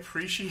actually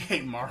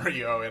appreciate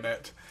Mario in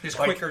it. His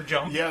quicker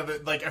jump. Yeah,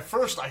 at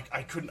first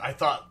I couldn't. I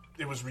thought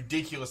it was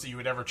ridiculous that you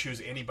would ever choose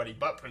anybody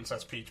but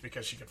Princess Peach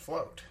because she could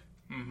float.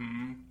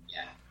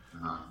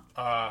 Yeah.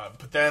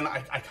 But then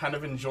I kind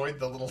of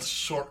enjoyed the little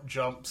short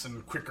jumps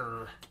and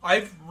quicker...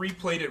 I've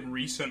replayed it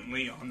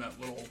recently on that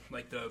little,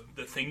 like,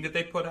 the thing that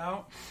they put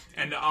out.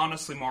 And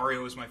honestly,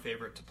 Mario is my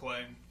favorite to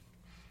play.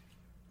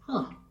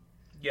 Huh.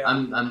 Yeah.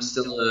 I'm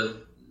still a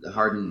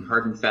hard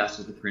and fast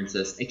with the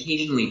princess.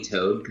 Occasionally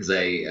Toad, because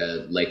I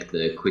like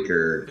the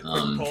quicker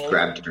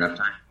grab turn-up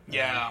time.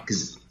 Yeah.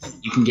 Because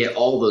you can get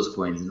all those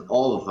coins and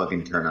all the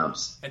fucking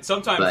turn-ups. And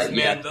sometimes,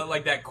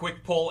 like that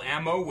quick pull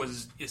ammo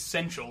was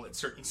essential at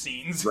certain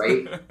scenes.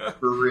 Right?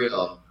 For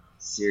real.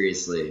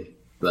 Seriously.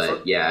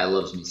 But yeah, I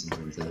love me some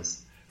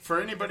princess. For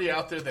anybody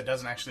out there that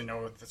doesn't actually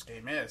know what this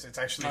game is, it's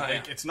actually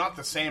it's not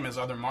the same as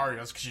other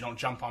Marios because you don't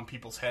jump on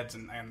people's heads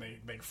and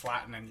they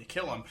flatten and you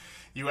kill them.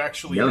 You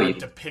actually have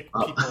to pick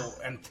people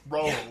and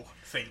throw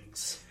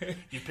things.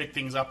 You pick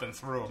things up and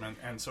throw them,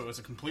 and so it was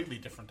a completely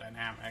different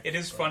dynamic. It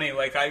is funny.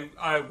 Like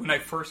I when I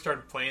first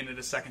started playing it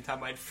a second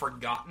time, I'd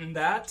forgotten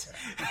that.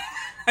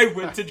 I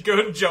went to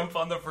go jump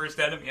on the first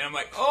enemy, and I'm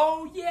like,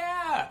 oh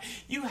yeah,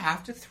 you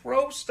have to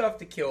throw stuff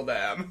to kill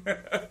them.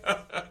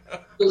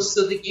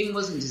 So the game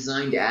wasn't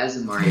designed as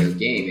a Mario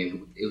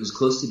game. It was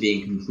close to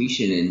being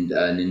completion, and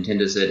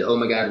Nintendo said, oh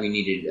my god, we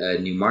needed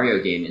a new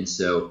Mario game, and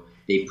so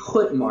they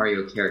put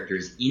Mario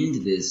characters into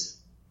this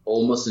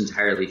almost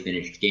entirely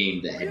finished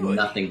game that had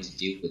nothing to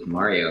do with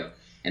Mario,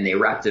 and they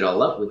wrapped it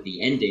all up with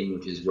the ending,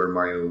 which is where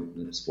Mario,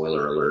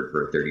 spoiler alert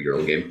for a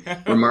 30-year-old game,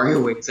 where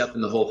Mario wakes up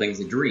and the whole thing's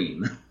a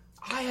dream.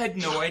 I had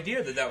no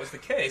idea that was the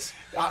case.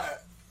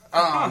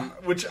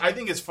 Which I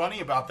think is funny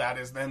about that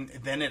is then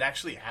it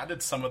actually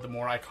added some of the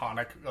more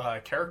iconic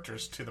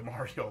characters to the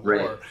Mario lore.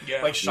 Right.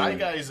 Yeah. Like Shy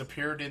Guys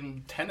appeared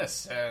in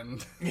Tennis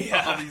and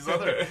all these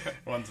other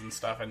ones and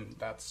stuff, and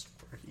that's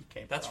where he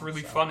came from. That's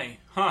really funny.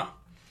 Huh.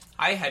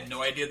 I had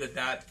no idea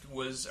that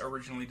was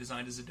originally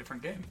designed as a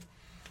different game.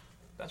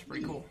 That's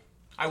pretty cool.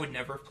 I would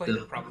never have played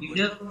it, probably.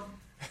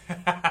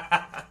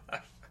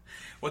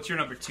 What's your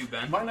number two,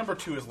 Ben? My number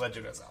two is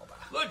Legend of Zelda.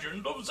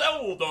 Legend of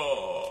Zelda!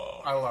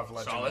 I love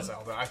Legend of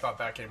Zelda. I thought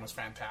that game was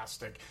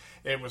fantastic.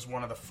 It was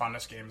one of the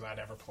funnest games I'd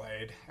ever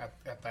played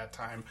at that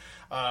time.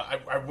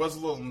 I was a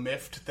little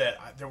miffed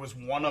that there was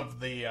one of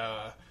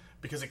the...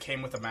 because it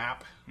came with a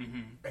map,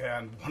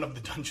 and one of the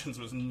dungeons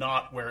was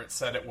not where it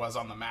said it was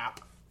on the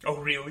map. Oh,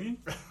 really?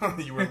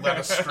 You were led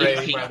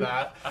astray by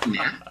that.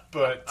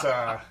 But,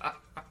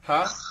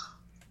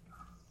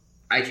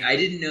 I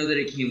didn't know that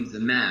it came with a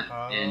map,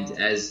 and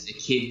as a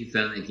kid who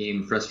found that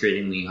game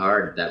frustratingly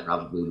hard, that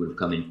probably would have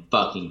come in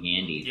fucking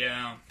handy.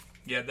 Yeah.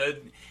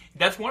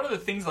 That's one of the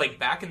things, like,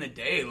 back in the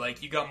day,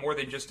 like, you got more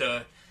than just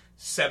a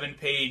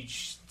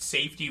 7-page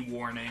safety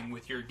warning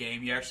with your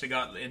game. You actually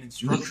got an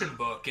instruction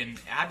book and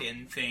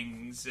add-in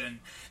things, and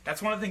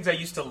that's one of the things I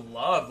used to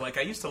love. Like,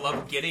 I used to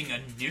love getting a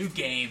new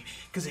game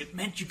because it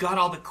meant you got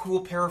all the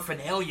cool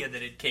paraphernalia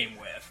that it came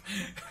with.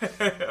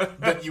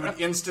 That you would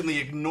instantly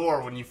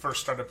ignore when you first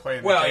started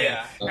playing the game,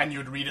 and you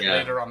would read it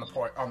later on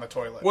the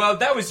toilet. Well,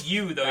 that was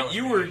you though.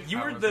 You were me.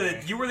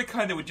 the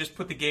kind that would just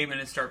put the game in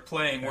and start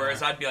playing,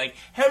 whereas I'd be like,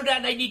 hold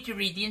on, I need to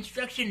read the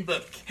instruction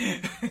book.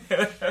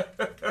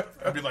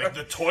 I'd be like,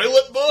 the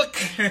toilet book?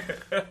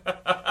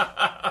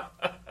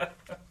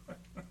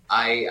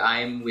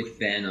 I'm with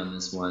Ben on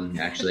this one,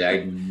 actually.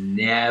 I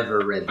never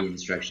read the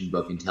instruction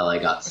book until I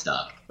got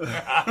stuck.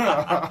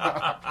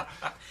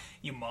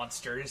 You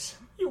monsters.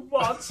 You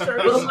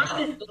monsters. Well,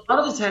 a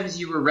lot of the times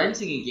you were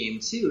renting a game,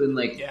 too, and,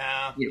 like,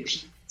 you know,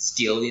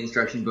 steal the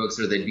instruction books,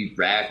 or they'd be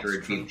wrecked, or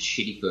it'd be a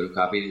shitty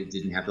photocopy that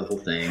didn't have the whole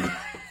thing.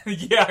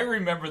 Yeah, I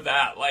remember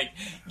that. Like,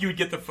 you would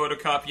get the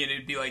photocopy, and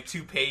it'd be, like,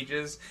 2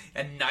 pages,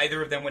 and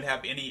neither of them would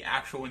have any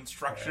actual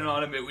instruction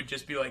on them. It would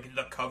just be, like,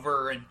 the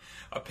cover and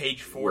a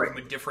page 4 from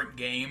a different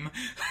game.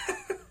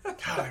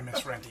 God, I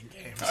miss renting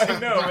games. I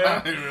know,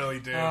 man. I really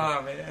do.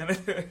 Oh,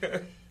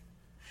 man.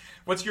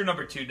 What's your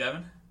number 2,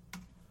 Devin?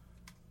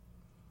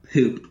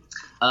 Poop.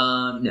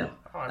 No.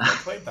 Oh, I've never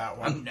played that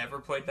one. I've never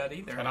played that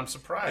either. And I'm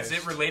surprised. Is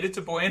it related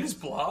to Boy and His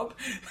Blob?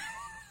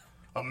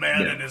 A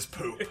man and his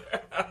poop.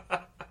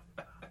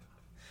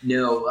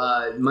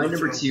 No, my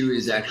number 2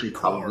 is actually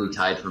probably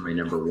tied for my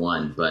number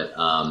 1. But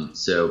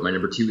so my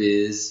number 2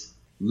 is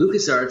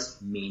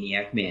LucasArts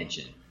Maniac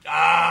Mansion.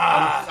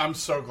 I'm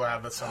so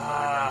glad that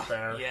somebody went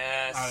there.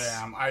 Yes.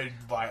 I am.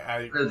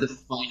 One of the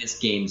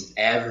finest games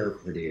ever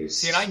produced.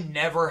 See, and I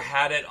never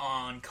had it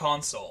on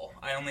console.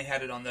 I only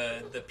had it on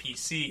the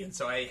PC, and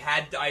so I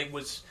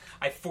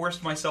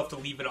forced myself to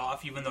leave it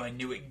off, even though I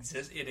knew it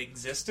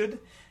existed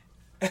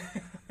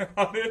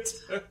on it.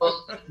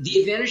 Well, the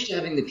advantage to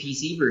having the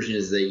PC version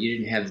is that you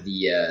didn't have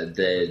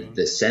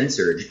the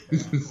censored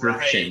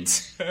version.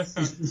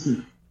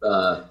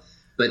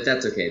 But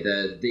that's okay.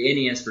 The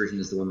NES version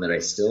is the one that I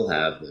still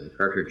have the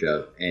cartridge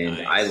of, and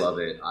nice. I love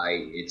it.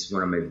 It's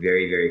one of my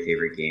very, very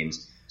favorite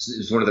games. It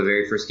was one of the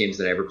very first games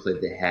that I ever played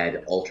that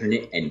had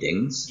alternate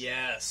endings.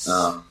 Yes.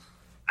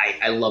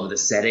 I love the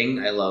setting.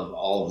 I love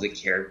all of the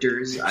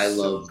characters. I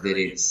love that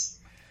it's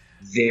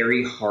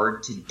very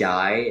hard to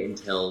die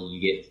until you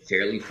get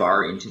fairly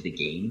far into the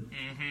game.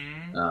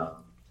 Mm-hmm.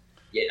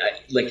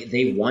 Like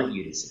they want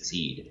you to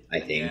succeed. I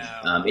think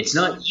it's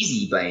not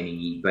easy by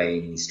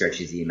any stretch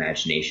of the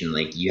imagination.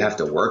 Like you have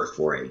to work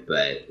for it,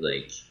 but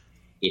like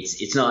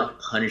it's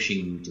not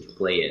punishing you to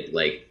play it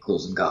like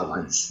Ghouls and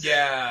Goblins.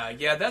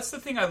 Yeah, that's the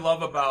thing I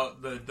love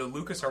about the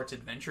LucasArts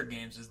adventure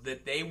games is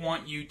that they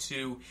want you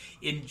to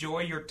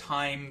enjoy your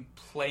time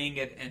playing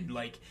it and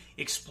like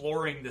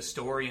exploring the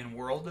story and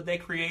world that they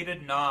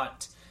created,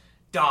 not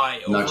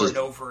die over and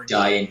over again.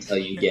 Die until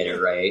you get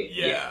it right.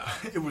 Yeah.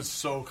 It was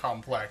so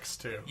complex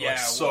too. Yeah,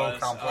 so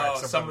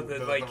complex. Some of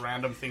the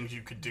random things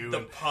you could do. The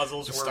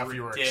puzzles the were stuff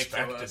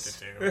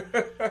ridiculous. you were expected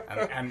to do.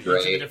 And each right.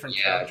 of the different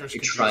characters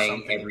could trying do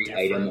something every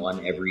different. item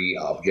on every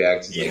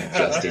object, like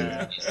just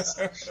in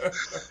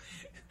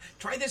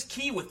Try this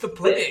key with the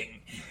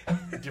pudding.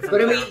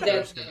 But I mean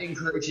that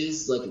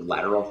encourages like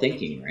lateral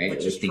thinking, right? Which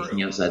like is thinking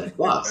true. outside the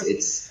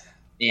box.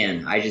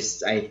 And I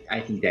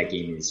think that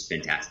game is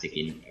fantastic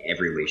in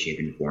every way, shape,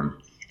 and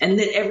form. And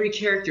then every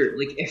character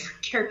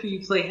you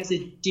play has a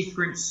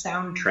different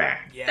soundtrack.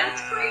 Yeah.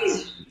 That's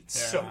crazy.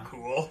 It's so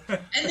cool. And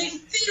they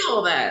fit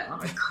all that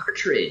on a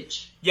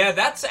cartridge. Yeah,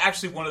 that's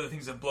actually one of the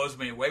things that blows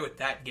me away with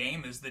that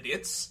game is that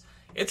it's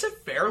a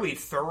fairly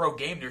thorough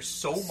game. There's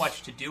so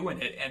much to do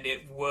in it, and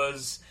it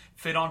was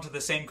fit onto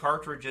the same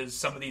cartridge as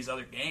some of these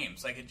other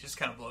games. Like, it just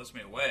kind of blows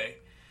me away.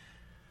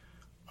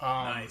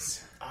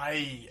 Nice.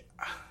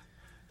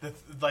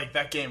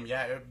 That game,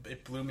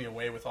 it blew me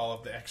away with all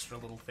of the extra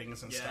little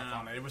things and stuff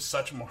on it. It was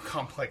such a more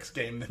complex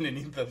game than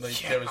any that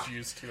I was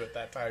used to at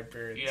that time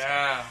period.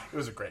 Yeah. So it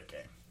was a great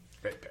game.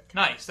 Great pick.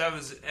 Nice. That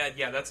was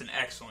that's an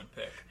excellent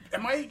pick.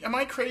 Am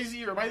I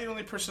crazy, or am I the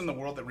only person in the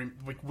world that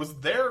was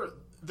there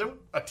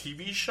a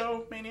TV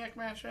show, Maniac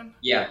Mansion?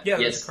 Yeah,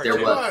 yes, there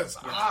was.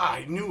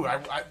 I knew.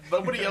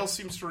 Nobody else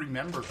seems to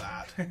remember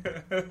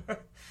that.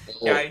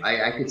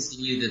 I could sing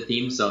you the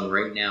theme song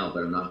right now,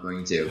 but I'm not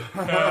going to.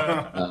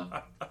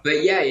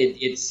 But yeah,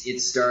 it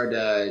starred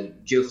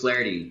Joe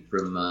Flaherty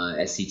from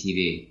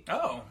SCTV.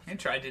 Oh,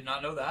 I did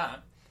not know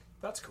that.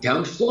 That's cool.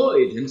 Count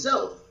Floyd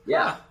himself.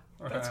 Yeah.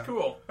 That's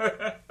cool.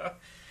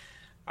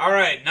 All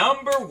right,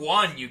 number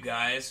 1, you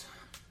guys.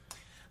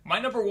 My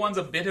number 1's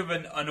a bit of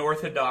an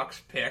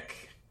unorthodox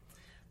pick,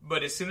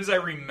 but as soon as I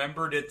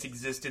remembered its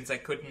existence, I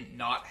couldn't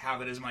not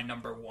have it as my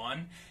number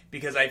 1,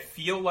 because I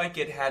feel like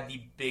it had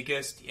the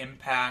biggest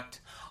impact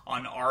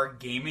on our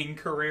gaming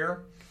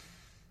career.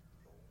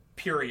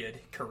 Period.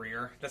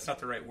 Career. That's not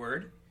the right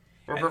word.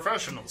 We're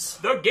professionals.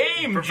 The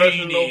Game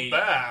Professional Genie.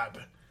 bad.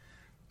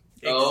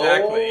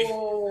 Exactly.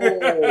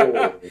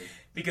 Oh.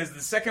 Because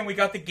the second we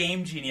got the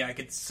Game Genie, I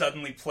could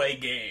suddenly play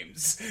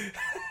games.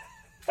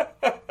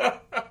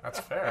 That's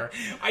fair.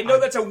 I know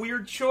that's a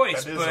weird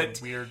choice, That is but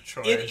a weird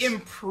choice. it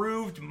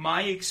improved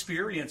my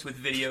experience with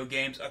video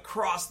games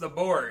across the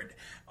board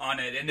on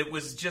it. And it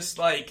was just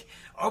like,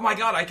 oh my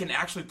god, I can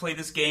actually play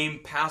this game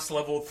past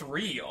level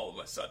 3 all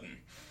of a sudden.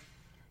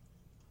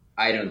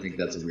 I don't think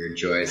that's a weird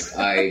choice.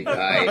 I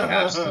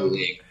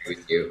absolutely agree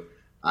with you.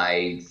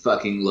 I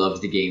fucking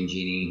love the Game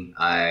Genie.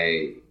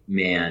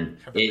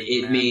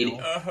 It made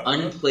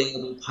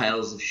unplayable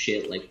piles of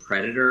shit like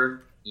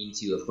Predator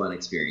into a fun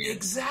experience.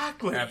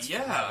 Exactly, That's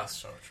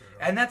so true.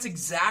 And that's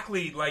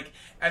exactly, like,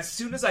 as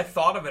soon as I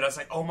thought of it, I was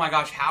like, oh my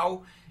gosh,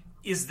 how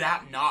is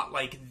that not,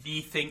 like, the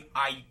thing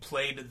I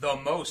played the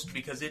most?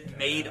 Because it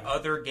made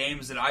other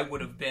games that I would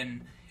have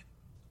been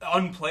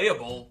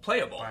unplayable,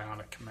 playable.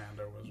 Bionic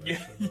Commando was Yeah,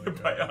 actually really good.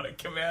 Bionic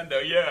Commando,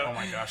 yeah. Oh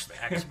my gosh,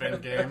 the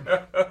X-Men game.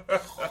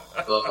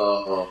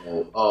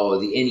 Oh,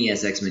 the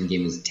NES X-Men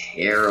game is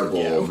terrible.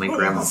 Yeah, My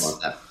grandma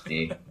bought that for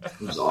me.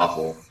 It was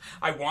awful.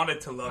 I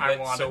wanted to love I it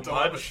wanted so to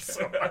love it much.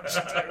 so much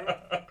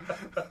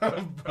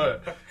too.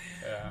 But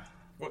yeah.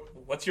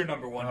 What's your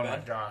number one, Oh Ben?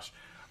 my gosh.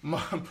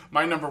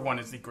 My number one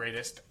is the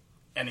greatest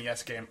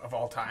NES game of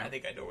all time. I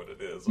think I know what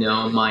it is.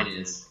 No, mine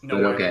is. No,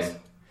 but mine okay. is.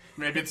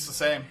 Maybe it's the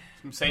same.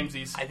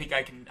 Samesies. I think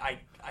I can.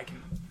 I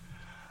can.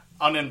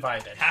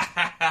 Uninvited.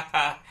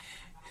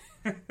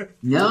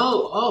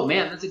 No. Oh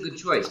man, that's a good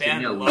choice.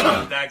 Ben No,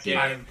 loved that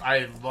game.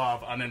 I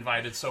love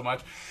Uninvited so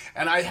much.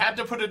 And I had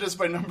to put it as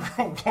my number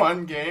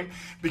one game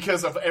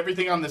because of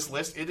everything on this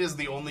list. It is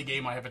the only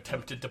game I have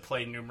attempted to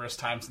play numerous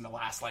times in the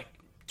last,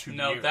 2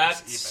 No, years.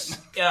 that's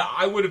even. yeah.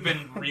 I would have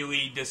been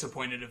really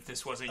disappointed if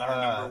this wasn't your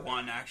number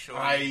one. Actually,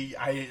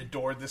 I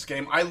adored this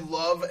game. I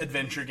love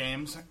adventure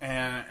games,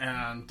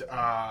 and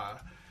out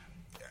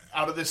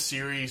of this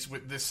series,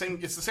 with it's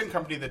the same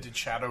company that did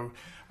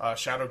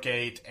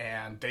Shadowgate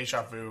and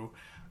Deja Vu.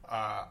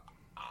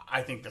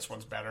 I think this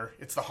one's better.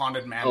 It's the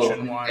Haunted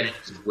Mansion one.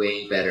 It's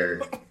way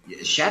better.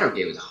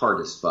 Shadowgate was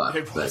hard as fuck.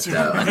 It was.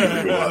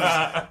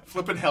 But,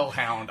 Flippin'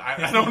 Hellhound.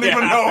 I don't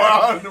even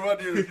know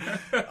what you.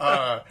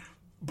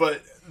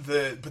 But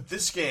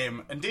this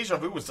game and Deja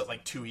Vu was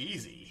too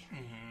easy.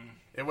 Mm-hmm.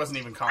 It wasn't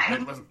even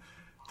common. It wasn't.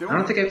 I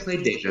don't think I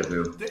played Deja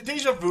Vu.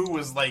 Deja Vu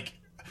was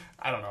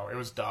I don't know. It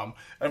was dumb.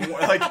 And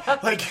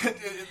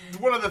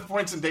one of the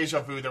points in Deja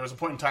Vu, there was a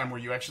point in time where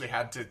you actually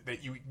had to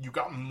you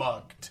got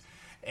mugged,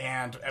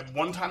 and at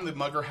one time the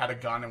mugger had a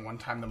gun, and one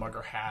time the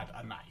mugger had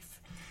a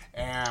knife,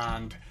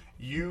 and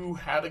you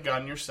had a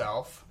gun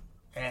yourself,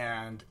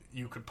 and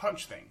you could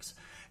punch things.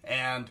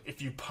 And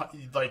if you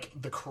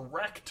the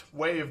correct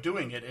way of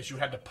doing it is you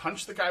had to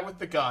punch the guy with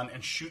the gun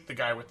and shoot the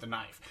guy with the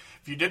knife.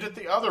 If you did it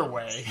the other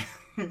way,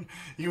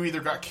 you either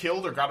got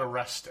killed or got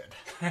arrested.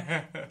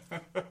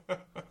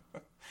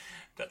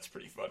 that's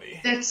pretty funny.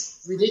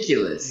 That's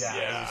ridiculous. Yeah,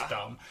 Yeah. it was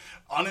dumb.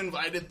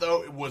 Uninvited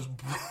though, it was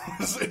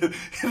it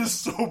is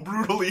so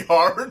brutally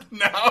hard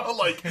now.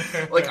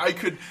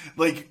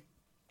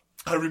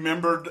 I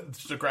remembered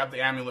to grab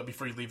the amulet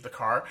before you leave the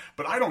car,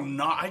 but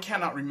I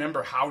cannot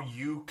remember how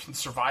you can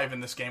survive in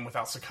this game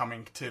without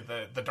succumbing to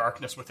the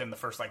darkness within the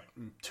first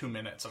 2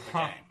 minutes of the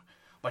game.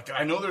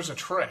 I know there's a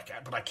trick,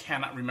 but I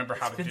cannot remember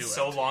how to do it. It's been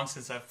so long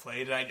since I've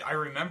played it. I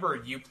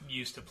remember you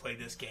used to play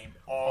this game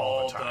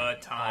all the time.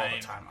 All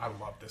the time. I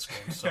love this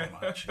game so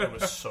much. It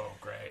was so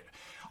great.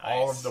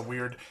 All of the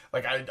weird,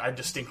 I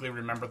distinctly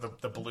remember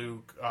the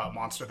blue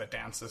monster that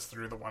dances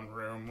through the one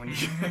room when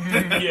you.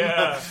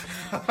 Yeah.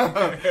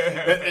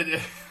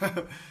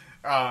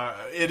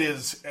 It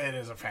is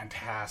a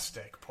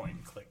fantastic point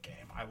and click game.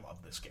 I love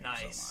this game so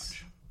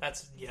much.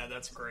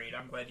 That's great.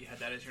 I'm glad you had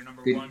that as your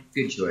number Good, one.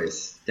 good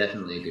choice.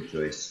 Definitely a good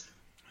choice.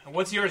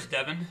 What's yours,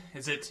 Devin?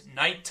 Is it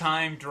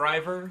Nighttime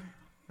Driver?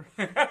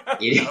 It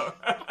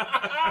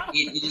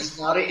is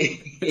not a.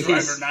 It Driver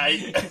is,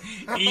 Night.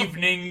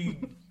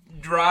 Evening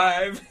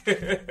Drive?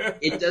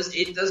 it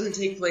doesn't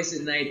take place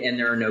at night, and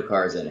there are no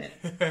cars in it.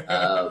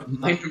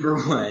 My number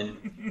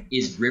one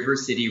is River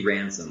City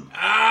Ransom.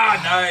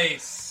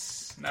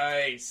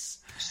 Nice.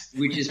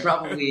 Which is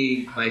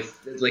probably my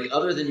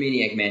other than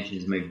Maniac Mansion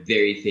is my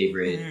very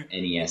favorite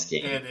NES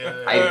game. It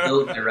is. I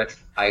built my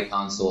Retro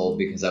console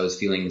because I was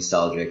feeling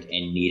nostalgic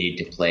and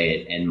needed to play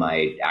it, and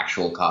my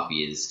actual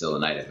copy is still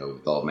in Idaho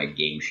with all of my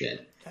game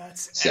shit.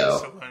 That's So-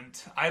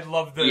 excellent. I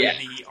love the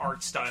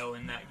art style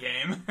in that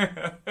game.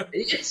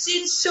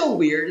 It's so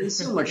weird and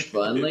so much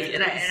fun.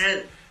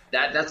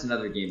 That's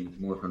another game that's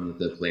more fun with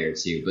the player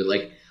too. But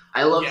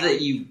I love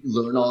that you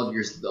learn all of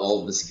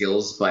the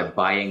skills by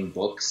buying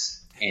books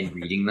and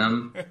reading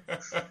them,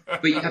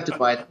 but you have to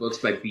buy the books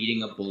by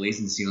beating up bullies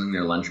and stealing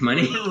their lunch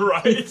money.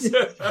 Right.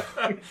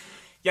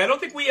 Yeah, I don't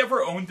think we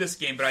ever owned this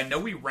game, but I know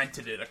we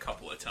rented it a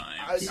couple of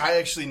times. I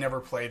actually never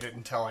played it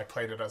until I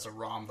played it as a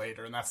ROM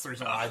later, and that's the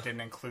reason why I didn't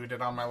include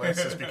it on my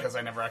list, is because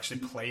I never actually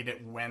played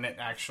it when it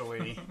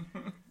actually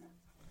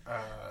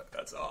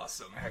That's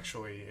awesome.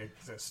 actually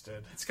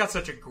existed. It's got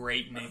such a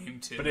great name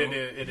too. But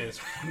it is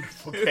a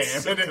wonderful game.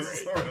 It's so It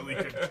is great. a really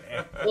good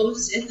game. Well,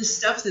 and the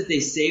stuff that they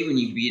say when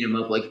you beat them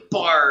up, like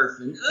barf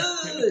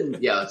and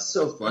yeah, it's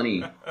so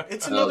funny.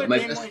 It's another my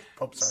game best like...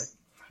 Oh, sorry.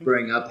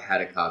 growing up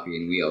had a copy,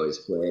 and we always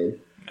played.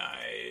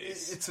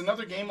 Nice. It's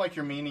another game like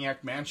your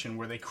Maniac Mansion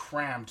where they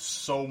crammed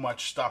so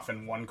much stuff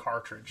in one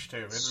cartridge, too.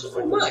 It was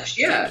So much,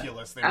 yeah.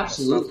 ridiculous the amount of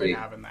stuff they Absolutely.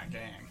 have in that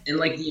game. And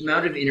like the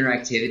amount of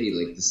interactivity,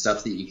 like the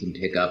stuff that you can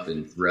pick up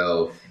and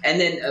throw, and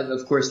then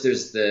of course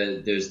there's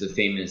the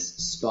famous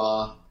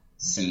spa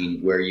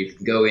scene where you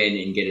can go in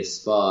and get a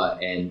spa,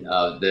 and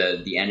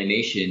the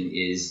animation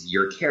is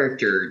your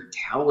character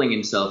toweling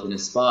himself in a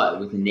spa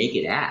with a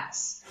naked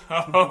ass.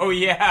 Oh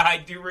yeah, I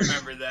do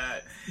remember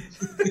that.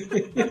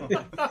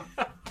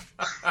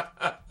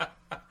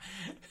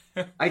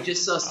 I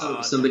just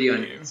saw somebody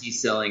on damn. Etsy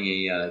selling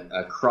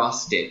a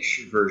cross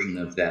stitch version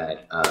of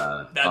that.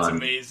 That's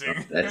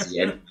amazing. That's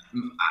it.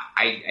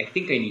 I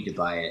think I need to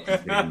buy it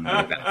and put it in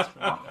my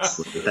bathroom.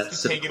 Honestly. That's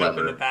so Take it up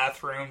in the clever.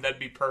 bathroom. That'd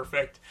be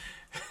perfect.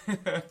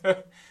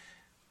 It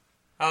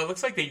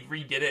looks like they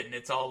redid it, and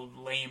it's all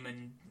lame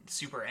and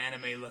super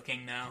anime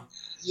looking now.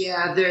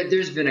 Yeah,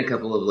 there's been a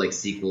couple of like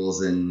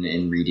sequels and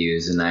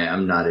redos, and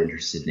I'm not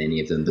interested in any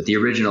of them. But the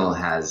original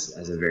has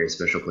a very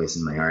special place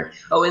in my heart.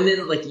 Oh, and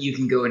then like you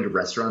can go into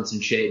restaurants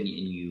and shit, and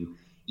you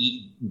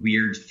eat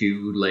weird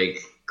food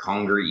like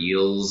conger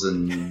eels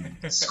and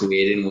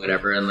squid and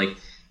whatever, and like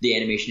the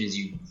animation is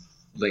you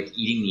like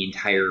eating the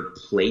entire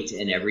plate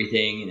and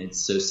everything, and it's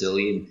so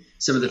silly. And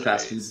some of the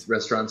fast food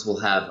restaurants will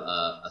have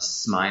a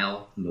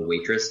smile from the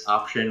waitress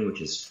option,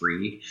 which is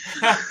free.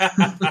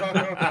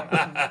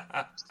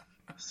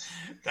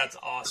 That's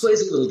awesome.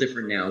 Plays a little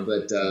different now,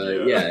 but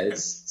yeah,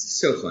 it's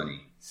so funny.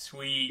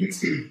 Sweet.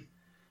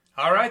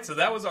 All right, so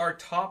that was our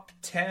top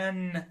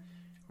 10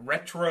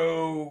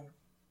 retro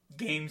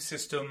game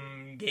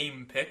system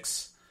game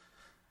picks.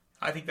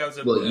 I think that was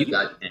a Well, you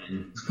got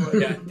 10. Well,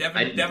 yeah,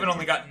 I Devin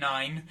only got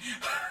 9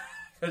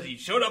 because he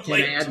showed up Can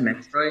late. I add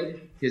Metroid?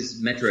 Because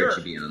Metroid Sure.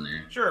 should be on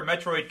there. Sure,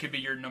 Metroid could be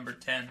your number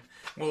 10.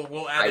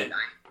 We'll add it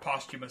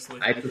posthumously.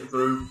 I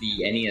prefer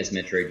the NES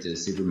Metroid to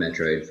Super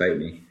Metroid. Fight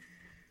me.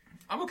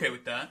 I'm okay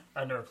with that.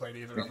 I've never played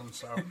either of them,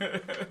 so...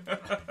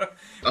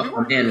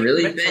 Oh man,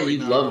 really? Metroid, Ben, you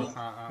no. love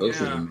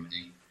both Yeah. of them. I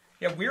think.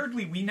 Yeah,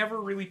 weirdly, we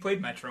never really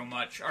played Metro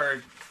much.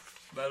 Or,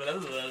 blah, blah,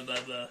 blah, blah,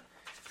 blah.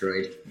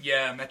 Metroid.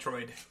 Yeah,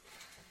 Metroid.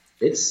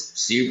 It's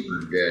super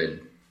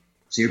good.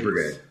 Super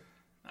good.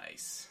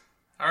 Nice.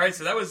 All right,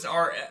 so that was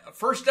our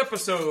first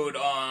episode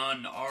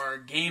on our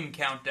game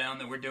countdown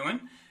that we're doing.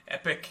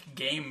 Epic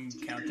Game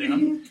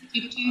Countdown.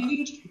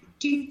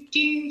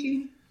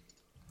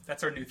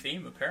 That's our new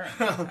theme,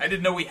 apparently. I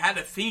didn't know we had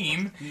a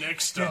theme.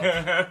 Next up,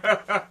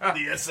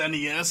 the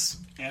SNES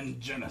and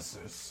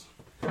Genesis.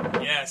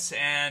 Yes,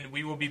 and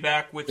we will be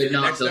back with But the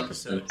not next the-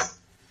 episode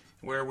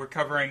where we're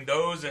covering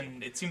those,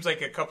 and it seems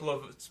like a couple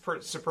of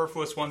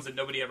superfluous ones that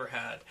nobody ever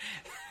had.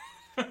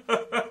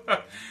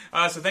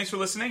 So thanks for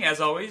listening.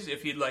 As always,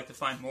 if you'd like to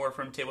find more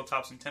from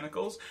Tabletops and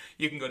Tentacles,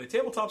 you can go to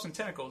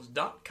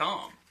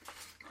tabletopsandtentacles.com,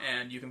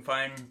 and you can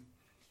find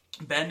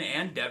Ben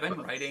and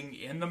Devin writing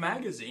in the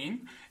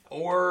magazine.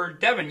 Or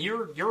Devin,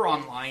 you're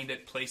online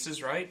at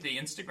places, right? The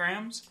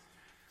Instagrams.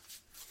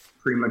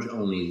 Pretty much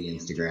only the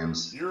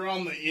Instagrams. You're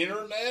on the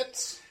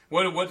internet?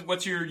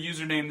 What's your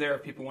username there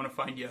if people want to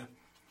find you?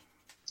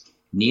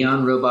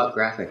 Neon Robot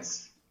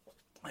Graphics.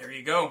 There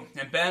you go.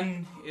 And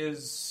Ben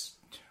is...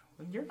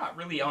 You're not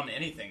really on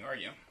anything, are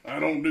you? I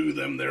don't do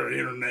them there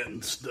internet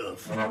and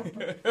stuff.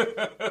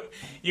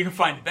 You can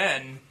find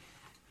Ben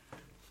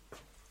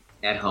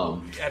At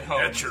home. at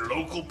home. At your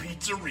local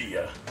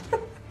pizzeria.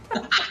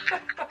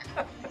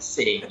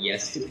 Saying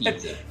yes to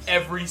pizza.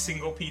 Every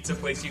single pizza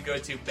place you go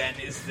to, Ben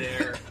is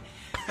there.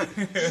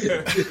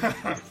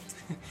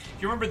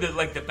 You remember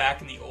the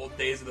back in the old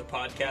days of the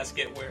podcast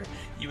get where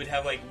you would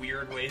have like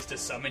weird ways to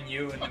summon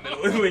you in the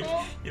middle of you'd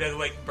have to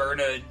like burn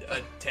a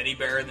teddy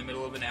bear in the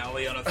middle of an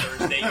alley on a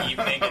Thursday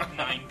evening at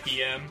 9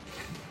 p.m.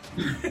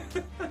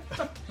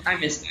 I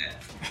missed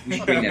that. We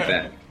should bring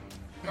that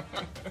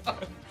back.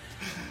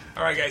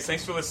 All right, guys,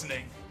 thanks for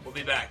listening. We'll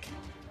be back.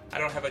 I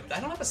don't have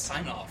a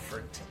sign off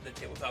for the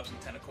Tabletops and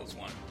Tentacles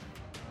one.